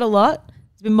 I've had a lot.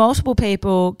 There's been multiple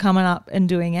people coming up and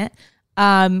doing it.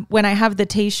 When I have the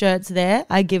T-shirts there,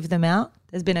 I give them out.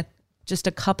 There's been just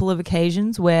a couple of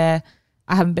occasions where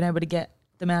I haven't been able to get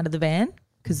them out of the van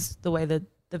because the way the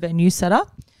venue's set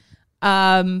up.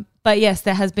 But yes,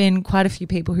 there has been quite a few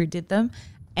people who did them.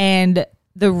 And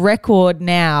the record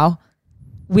now,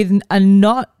 with a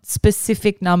not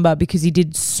specific number because he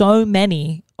did so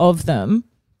many of them,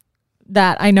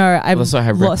 that I know I've also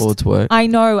have lost, records work. I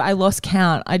know I lost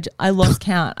count. I lost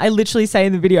count. I literally say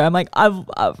in the video, I'm like, I don't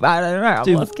know, I've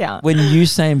lost count. When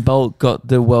Usain Bolt got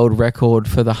the world record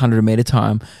for the 100 meter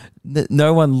time,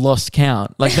 no one lost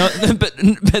count. Like, no,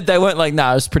 but they weren't like,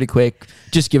 nah, it was pretty quick.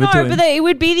 Just give it to him. No, but it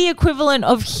would be the equivalent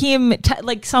of him,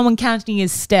 like someone counting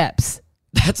his steps.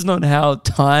 That's not how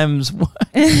times work.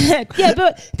 Yeah,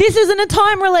 but this isn't a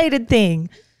time related thing.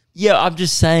 Yeah, I'm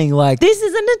just saying, like, this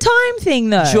isn't a time thing,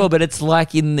 though. Sure, but it's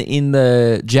like in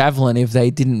the javelin, if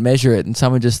they didn't measure it and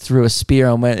someone just threw a spear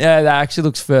and went, yeah, that actually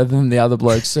looks further than the other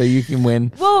blokes, so you can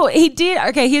win. Well, he did.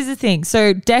 Okay, here's the thing.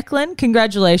 So, Declan,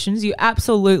 congratulations. You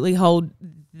absolutely hold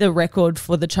the record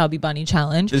for the Chubby Bunny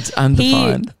Challenge. It's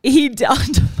undefined.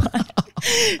 Undefined.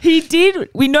 He did.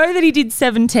 We know that he did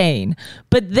 17,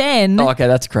 but then. Oh, okay,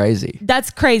 that's crazy.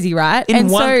 That's crazy, right? Did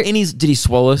he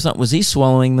swallow something? Was he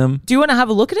swallowing them? Do you want to have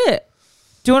a look at it?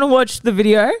 Do you want to watch the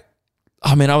video?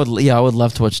 I mean, I would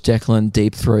love to watch Declan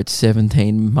deep throat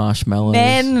 17 marshmallows.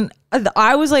 Then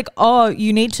I was like, oh,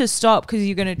 you need to stop because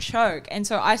you're going to choke. And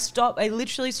so I stopped. I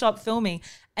literally stopped filming.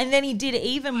 And then he did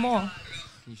even more.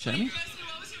 Can you show me?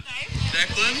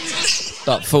 Declan.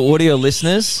 But for audio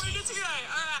listeners,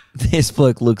 this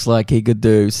bloke looks like he could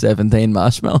do 17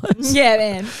 marshmallows. Yeah,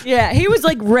 man. Yeah, he was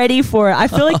like ready for it. I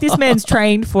feel like this man's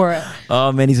trained for it.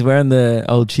 Oh, man, he's wearing the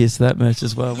old Cheers to That merch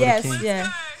as well. Yes, yeah.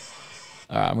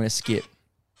 All right, I'm going to skip.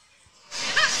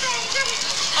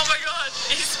 Oh my God,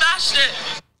 he smashed it.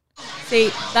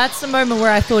 See, that's the moment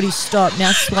where I thought he stopped.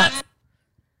 Now swipe.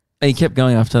 And he kept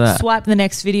going after that. Swipe the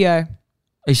next video.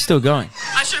 He's still going.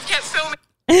 I should have kept filming.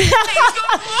 He's got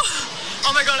more.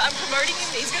 Oh my God, I'm promoting him.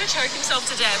 He's going to choke himself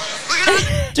to death. We're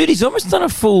gonna... Dude, he's almost done a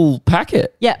full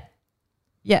packet. Yeah.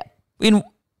 Yeah.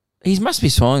 He must be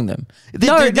swallowing them.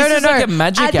 No. Is like a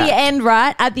magic At act. the end,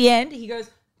 right? At the end, he goes,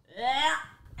 "Ah,"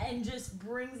 and just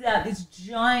brings out this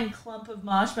giant clump of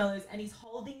marshmallows and he's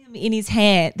holding them in his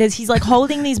hand. He's like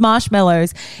holding these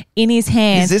marshmallows in his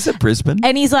hand. Is this at Brisbane?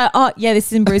 And he's like, oh, yeah, this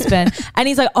is in Brisbane. And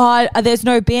he's like, oh, there's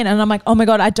no bin. And I'm like, oh, my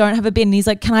God, I don't have a bin. And he's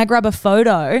like, can I grab a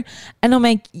photo? And I'm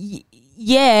like,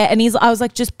 Yeah, and I was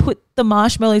like, just put the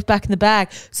marshmallows back in the bag.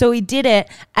 So he did it,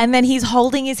 and then he's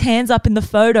holding his hands up in the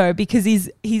photo because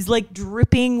he's like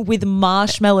dripping with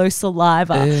marshmallow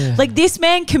saliva. Ew. Like this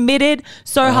man committed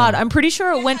so hard. I'm pretty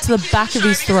sure it went to the back of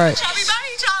his throat. Chubby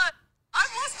bunny time.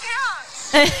 I've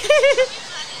lost count.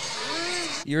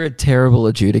 You're a terrible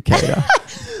adjudicator.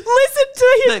 Listen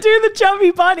to him do the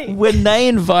chubby bunny. When they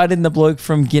invited the bloke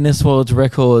from Guinness World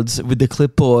Records with the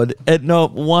clipboard, at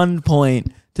not one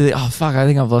point do they, oh fuck, I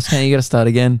think I've lost count, you gotta start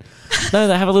again. No,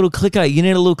 they have a little clicker. You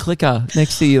need a little clicker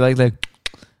next to you, like you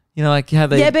know, like how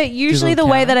they. Yeah, but usually the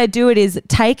way that I do it is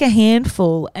take a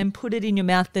handful and put it in your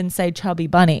mouth, then say chubby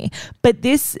bunny. But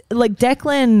this, like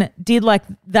Declan did like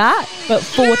that, but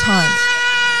 4 times.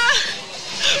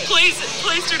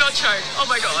 Please do not choke. Oh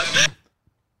my God.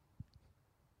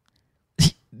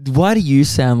 Why do you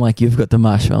sound like you've got the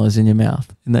marshmallows in your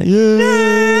mouth? And that,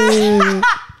 yeah.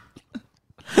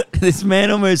 This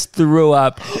man almost threw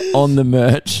up on the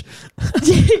merch.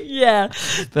 Yeah,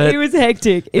 But it was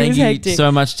hectic. It was Thank you hectic.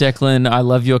 so much, Declan. I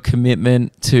love your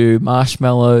commitment to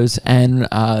marshmallows and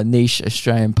niche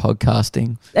Australian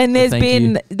podcasting. And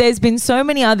Thank there's been so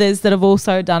many others that have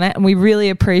also done it, and we really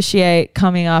appreciate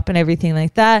coming up and everything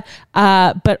like that.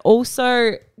 But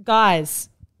also, guys,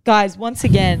 once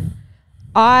again,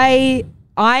 I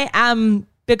am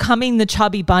becoming the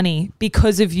chubby bunny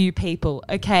because of you people.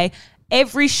 Okay,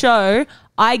 every show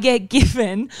I get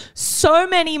given so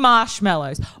many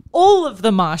marshmallows, all of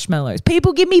the marshmallows.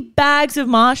 People give me bags of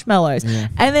marshmallows,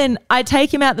 and then I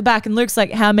take him out the back, and Luke's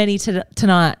like, "How many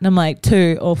tonight?" And I'm like,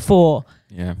 2 or 4.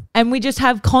 Yeah. And we just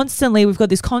have we've got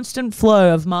this constant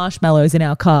flow of marshmallows in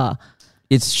our car.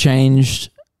 It's changed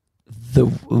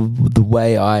the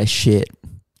way I shit.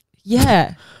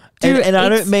 Yeah. And, Dude, and I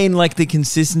it's- don't mean like the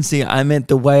consistency. I meant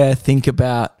the way I think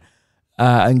about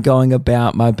and going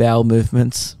about my bowel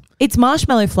movements. It's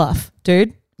marshmallow fluff,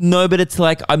 dude. No, but it's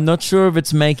like I'm not sure if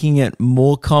it's making it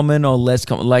more common or less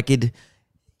common. Like it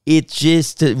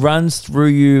runs through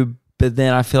you, but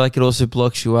then I feel like it also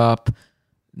blocks you up.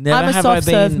 I'm a soft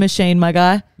serve machine, my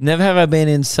guy. Never have I been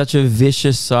in such a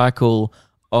vicious cycle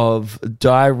of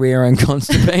diarrhea and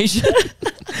constipation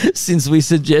since we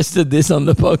suggested this on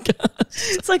the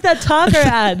podcast. It's like that taco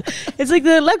ad. It's like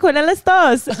the look when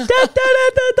estos.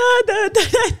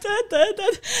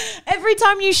 Every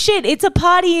time you shit, it's a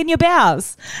party in your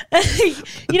bowels.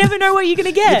 You never know what you're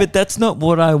gonna get. Yeah, but that's not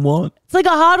what I want. It's like a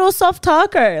hard or soft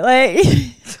taco. Like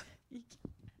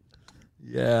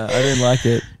Yeah, I didn't like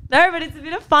it. no, but it's a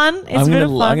bit of fun. It's I'm a bit of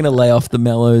fun. gonna lay off the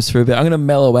mellows for a bit. I'm gonna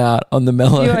mellow out on the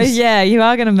mellows. You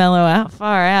are going to mellow out,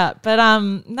 far out. But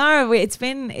no, it's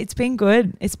been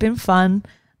good. It's been fun.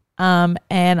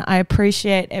 And I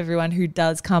appreciate everyone who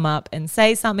does come up and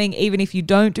say something, even if you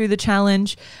don't do the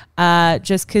challenge,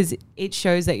 just because it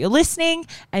shows that you're listening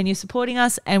and you're supporting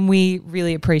us, and we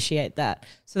really appreciate that.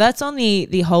 So that's on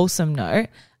the wholesome note.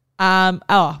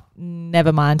 Oh,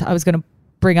 never mind. I was going to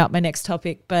bring up my next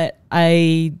topic, but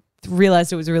I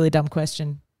realized it was a really dumb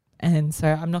question, and so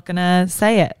I'm not going to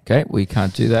say it. Okay, we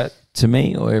can't do that to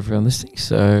me or everyone listening.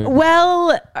 So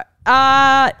Well,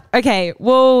 okay.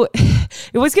 Well,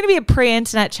 it was going to be a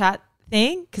pre-internet chat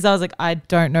thing because I was like, I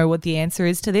don't know what the answer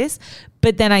is to this.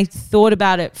 But then I thought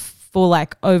about it for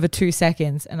like over 2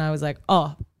 seconds, and I was like,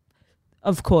 oh,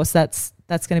 of course, that's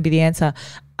going to be the answer.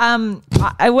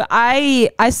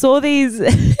 I saw these.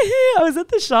 I was at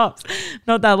the shops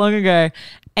not that long ago,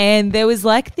 and there was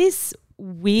like this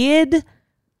weird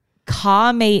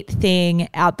car meet thing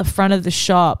out the front of the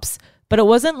shops, but it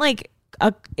wasn't like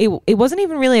it wasn't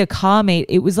even really a car meet.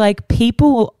 It was like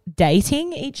people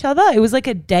dating each other. It was like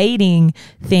a dating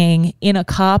thing in a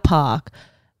car park,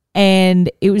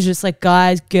 and it was just like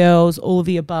guys, girls, all of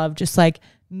the above, just like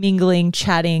mingling,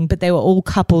 chatting, but they were all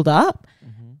coupled up,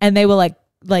 and they were like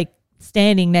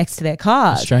standing next to their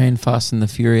cars. Australian Fast and the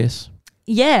Furious.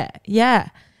 Yeah.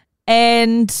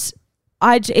 And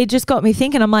it just got me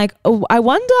thinking. I'm like, oh, I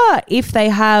wonder if they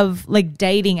have like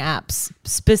dating apps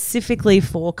specifically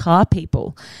for car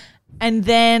people. And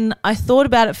then I thought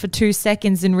about it for 2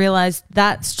 seconds and realized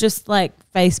that's just like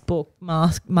Facebook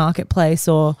marketplace,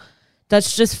 or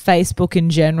that's just Facebook in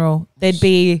general. There'd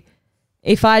be,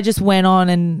 if I just went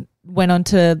on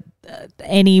to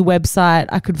any website,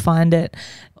 I could find it.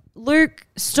 Luke,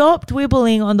 stop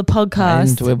dwibbling on the podcast. I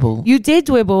didn't dribble. You did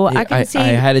dribble. I can see. I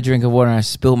had a drink of water and I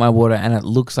spilled my water and it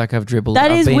looks like I've dribbled.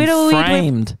 That I've is been whittle.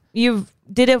 framed. You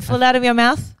did it fall out of your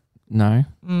mouth? No.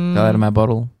 Fell out of my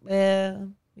bottle. Yeah.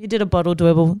 You did a bottle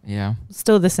dwibble. Yeah.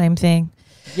 Still the same thing.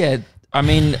 Yeah. I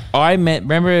mean,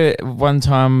 remember one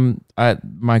time at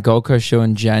my Gold Coast show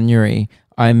in January,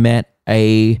 I met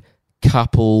a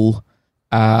couple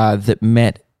that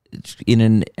met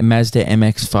in a Mazda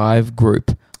MX-5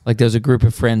 group. Like there's a group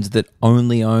of friends that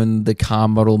only own the car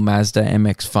model Mazda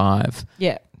MX-5.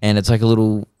 Yeah. And it's like a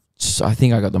little, I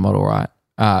think I got the model right.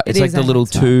 It's like is the little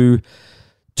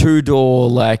two-door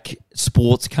like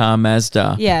sports car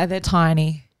Mazda. Yeah, they're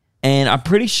tiny. And I'm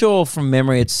pretty sure from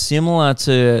memory it's similar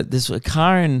to this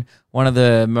car in one of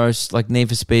the most like Need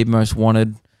for Speed most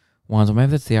wanted ones. Or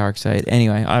maybe that's the RX-8.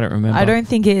 Anyway, I don't remember. I don't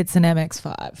think it's an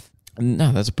MX-5.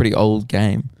 No, that's a pretty old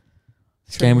game.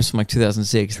 This game was from like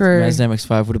 2006. True. The Mazda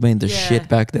MX-5 would have been the shit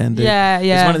back then, dude. Yeah,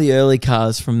 yeah. It's one of the early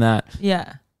cars from that.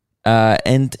 Yeah.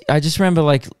 And I just remember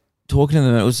like talking to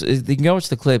them. You can go watch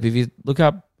the clip. If you look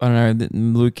up, I don't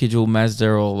know, Luke Kidgel Mazda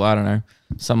or I don't know,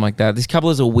 something like that. This couple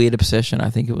is a weird obsession. I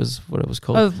think it was what it was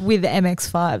called. With the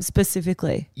MX-5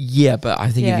 specifically. Yeah, but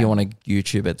I think if Yeah. you want to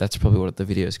YouTube it, that's probably what the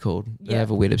video is called. They Yeah.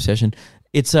 have a weird obsession.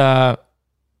 It's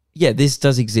yeah, this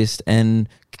does exist, and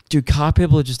dude, car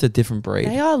people are just a different breed.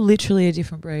 They are literally a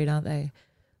different breed, aren't they?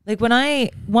 Like when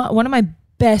one of my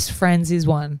best friends is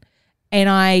one, and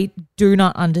I do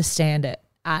not understand it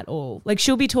at all. Like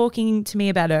she'll be talking to me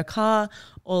about her car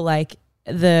or like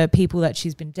the people that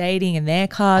she's been dating and their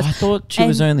cars. I thought she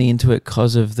was only into it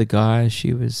because of the guy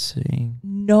she was seeing.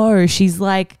 No, she's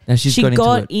like Now she's she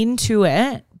got into into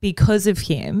it because of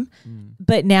him,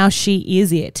 but now she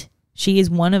is it. She is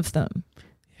one of them.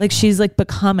 Like she's like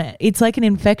become it. It's like an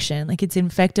infection. Like it's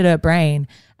infected her brain,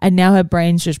 and now her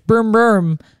brain's just boom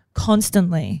boom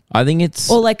constantly. I think it's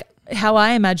Or like how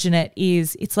I imagine it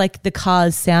is, it's like the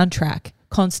car's soundtrack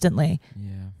constantly.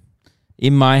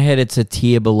 in my head. It's a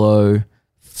tier below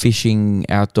fishing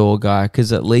outdoor guy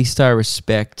because at least I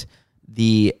respect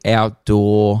the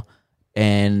outdoor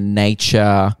and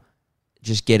nature,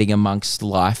 just getting amongst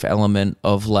life element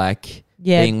of like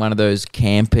being one of those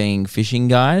camping fishing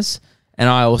guys. And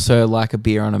I also like a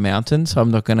beer on a mountain, so I'm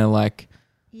not going to like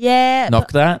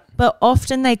knock that. But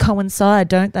often they coincide,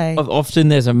 don't they? Often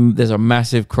there's a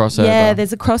massive crossover. Yeah,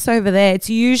 there's a crossover there. It's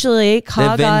usually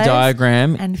car Their Venn guys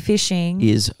diagram and fishing.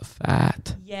 is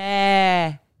fat.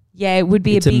 Yeah. Yeah, it would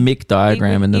be It's a Mick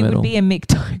diagram in the middle. It would be a Mick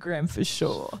diagram for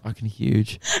sure. Fucking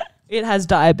huge. It has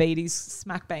diabetes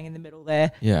smack bang in the middle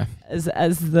there Yeah. as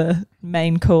the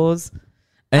main cause.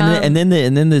 And then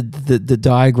the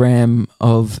diagram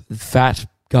of fat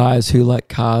guys who like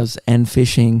cars and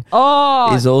fishing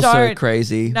is also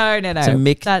crazy. No. It's a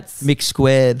Mick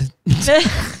squared.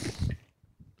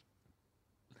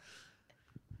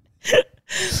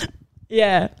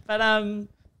 Yeah, but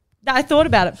I thought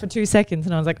about it for 2 seconds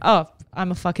and I was like, oh,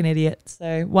 I'm a fucking idiot.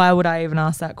 So why would I even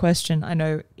ask that question? I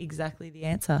know exactly the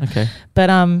answer. Okay. But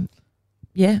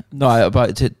yeah. No,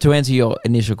 but to answer your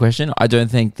initial question, I don't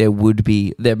think there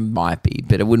might be,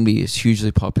 but it wouldn't be as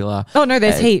hugely popular. Oh no,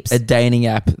 there's heaps. A dating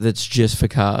app that's just for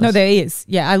cars. No, there is.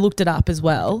 Yeah, I looked it up as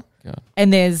well. Yeah.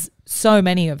 And there's so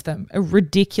many of them, a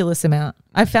ridiculous amount.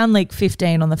 I found like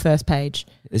 15 on the first page.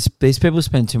 These people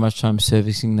spend too much time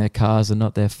servicing their cars and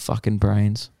not their fucking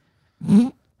brains.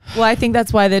 Well, I think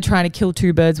that's why they're trying to kill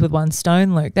two birds with one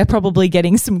stone, Luke. They're probably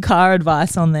getting some car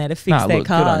advice on there to fix their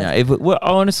cars. Good on you.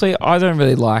 Honestly, I don't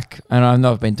really like, and I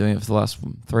know I've been doing it for the last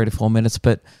 3 to 4 minutes,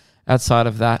 but outside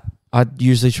of that, I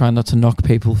usually try not to knock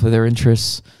people for their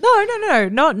interests. No,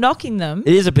 not knocking them.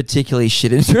 It is a particularly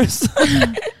shit interest.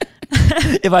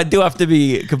 If I do have to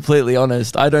be completely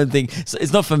honest, I don't think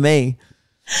it's not for me.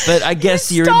 But I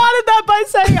guess you started that by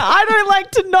saying I don't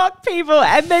like to knock people,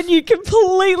 and then you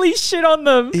completely shit on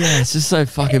them. Yeah, it's just so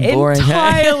fucking boring.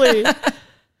 Entirely. No,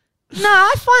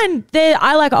 I find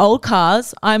I like old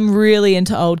cars. I'm really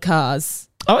into old cars.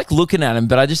 I like looking at them,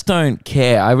 but I just don't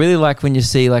care. I really like when you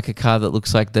see like a car that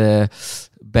looks like the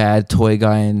bad toy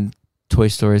guy in Toy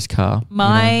Story's car.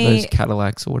 Those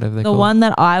Cadillacs or whatever they're called. The one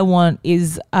that I want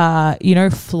is,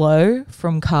 Flo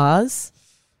from Cars.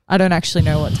 I don't actually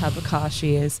know what type of car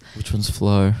she is. Which one's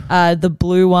Flo? The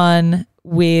blue one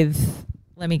with,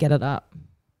 let me get it up.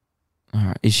 All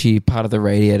right. Is she part of the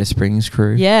Radiator Springs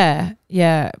crew? Yeah.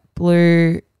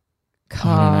 Blue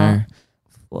car. I don't know.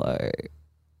 Flo.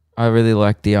 I really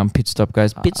like the Pit Stop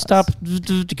guys. Pit Stop.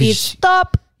 Pit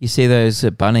Stop. You see those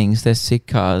at Bunnings, they're sick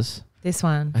cars. This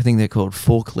one. I think they're called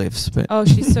forklifts. But Oh,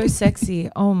 she's so sexy.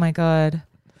 Oh my God.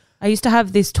 I used to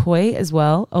have this toy as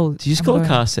well. Oh, do you just call a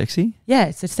car sexy? Yeah,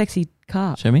 it's a sexy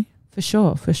car. Show me. For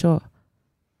sure.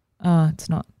 It's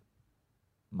not.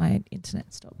 My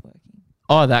internet stopped working.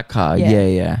 Oh, that car.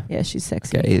 Yeah. Yeah, she's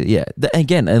sexy. Okay, yeah.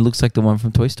 Again, it looks like the one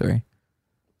from Toy Story.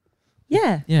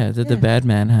 Yeah. Yeah, the bad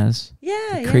man has.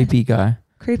 Yeah. Creepy guy.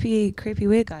 Creepy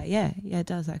weird guy. Yeah, it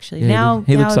does actually. Yeah, now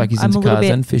he looks like he's I'm into a little cars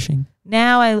bit, and fishing.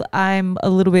 Now I'm a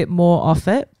little bit more off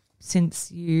it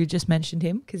since you just mentioned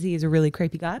him because he is a really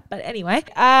creepy guy. But anyway,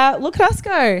 look at us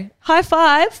go. High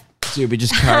five. Dude, we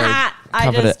just covered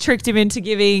I just it. tricked him into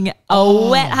giving a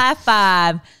wet high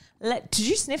five. Did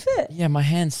you sniff it? Yeah, my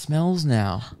hand smells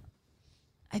now.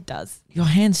 It does. Your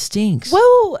hand stinks.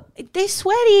 Well, they're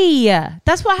sweaty.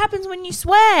 That's what happens when you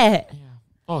sweat.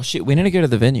 Oh, shit. We need to go to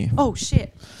the venue. Oh,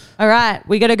 shit. All right.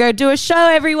 We got to go do a show,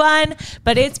 everyone.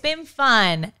 But it's been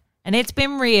fun and it's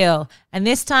been real. And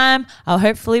this time I'll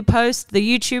hopefully post the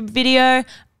YouTube video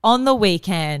on the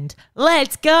weekend.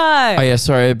 Let's go. Oh, yeah.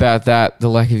 Sorry about that. The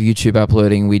lack of YouTube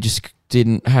uploading. We just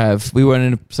we weren't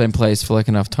in the same place for like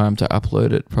enough time to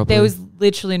upload it properly. There was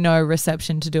literally no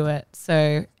reception to do it.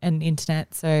 So, and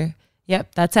internet. So,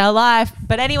 yep, that's our life.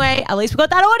 But anyway, at least we got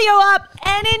that audio up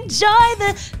and enjoy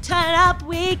the turn up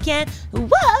weekend.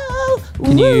 Whoa.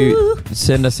 Can you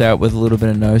send us out with a little bit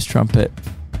of nose trumpet?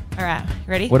 All right.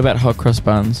 Ready? What about hot cross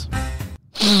buns?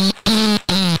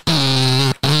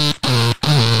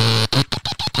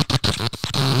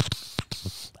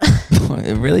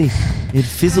 It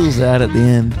fizzles out at the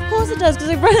end. Of course it does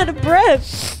because I ran out of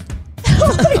breath.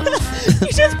 Oh my God.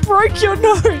 You just broke your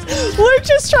nose. Luke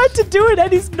just tried to do it and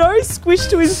his nose squished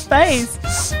to his face.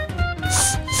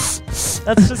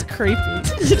 That's just creepy.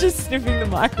 You're just sniffing the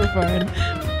microphone.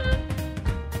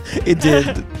 It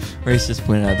did. Reese just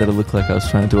pointed out that it looked like I was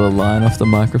trying to do a line off the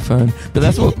microphone. But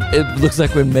that's what it looks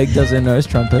like when Meg does her nose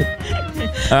trumpet.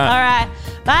 All right.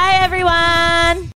 Bye, everyone.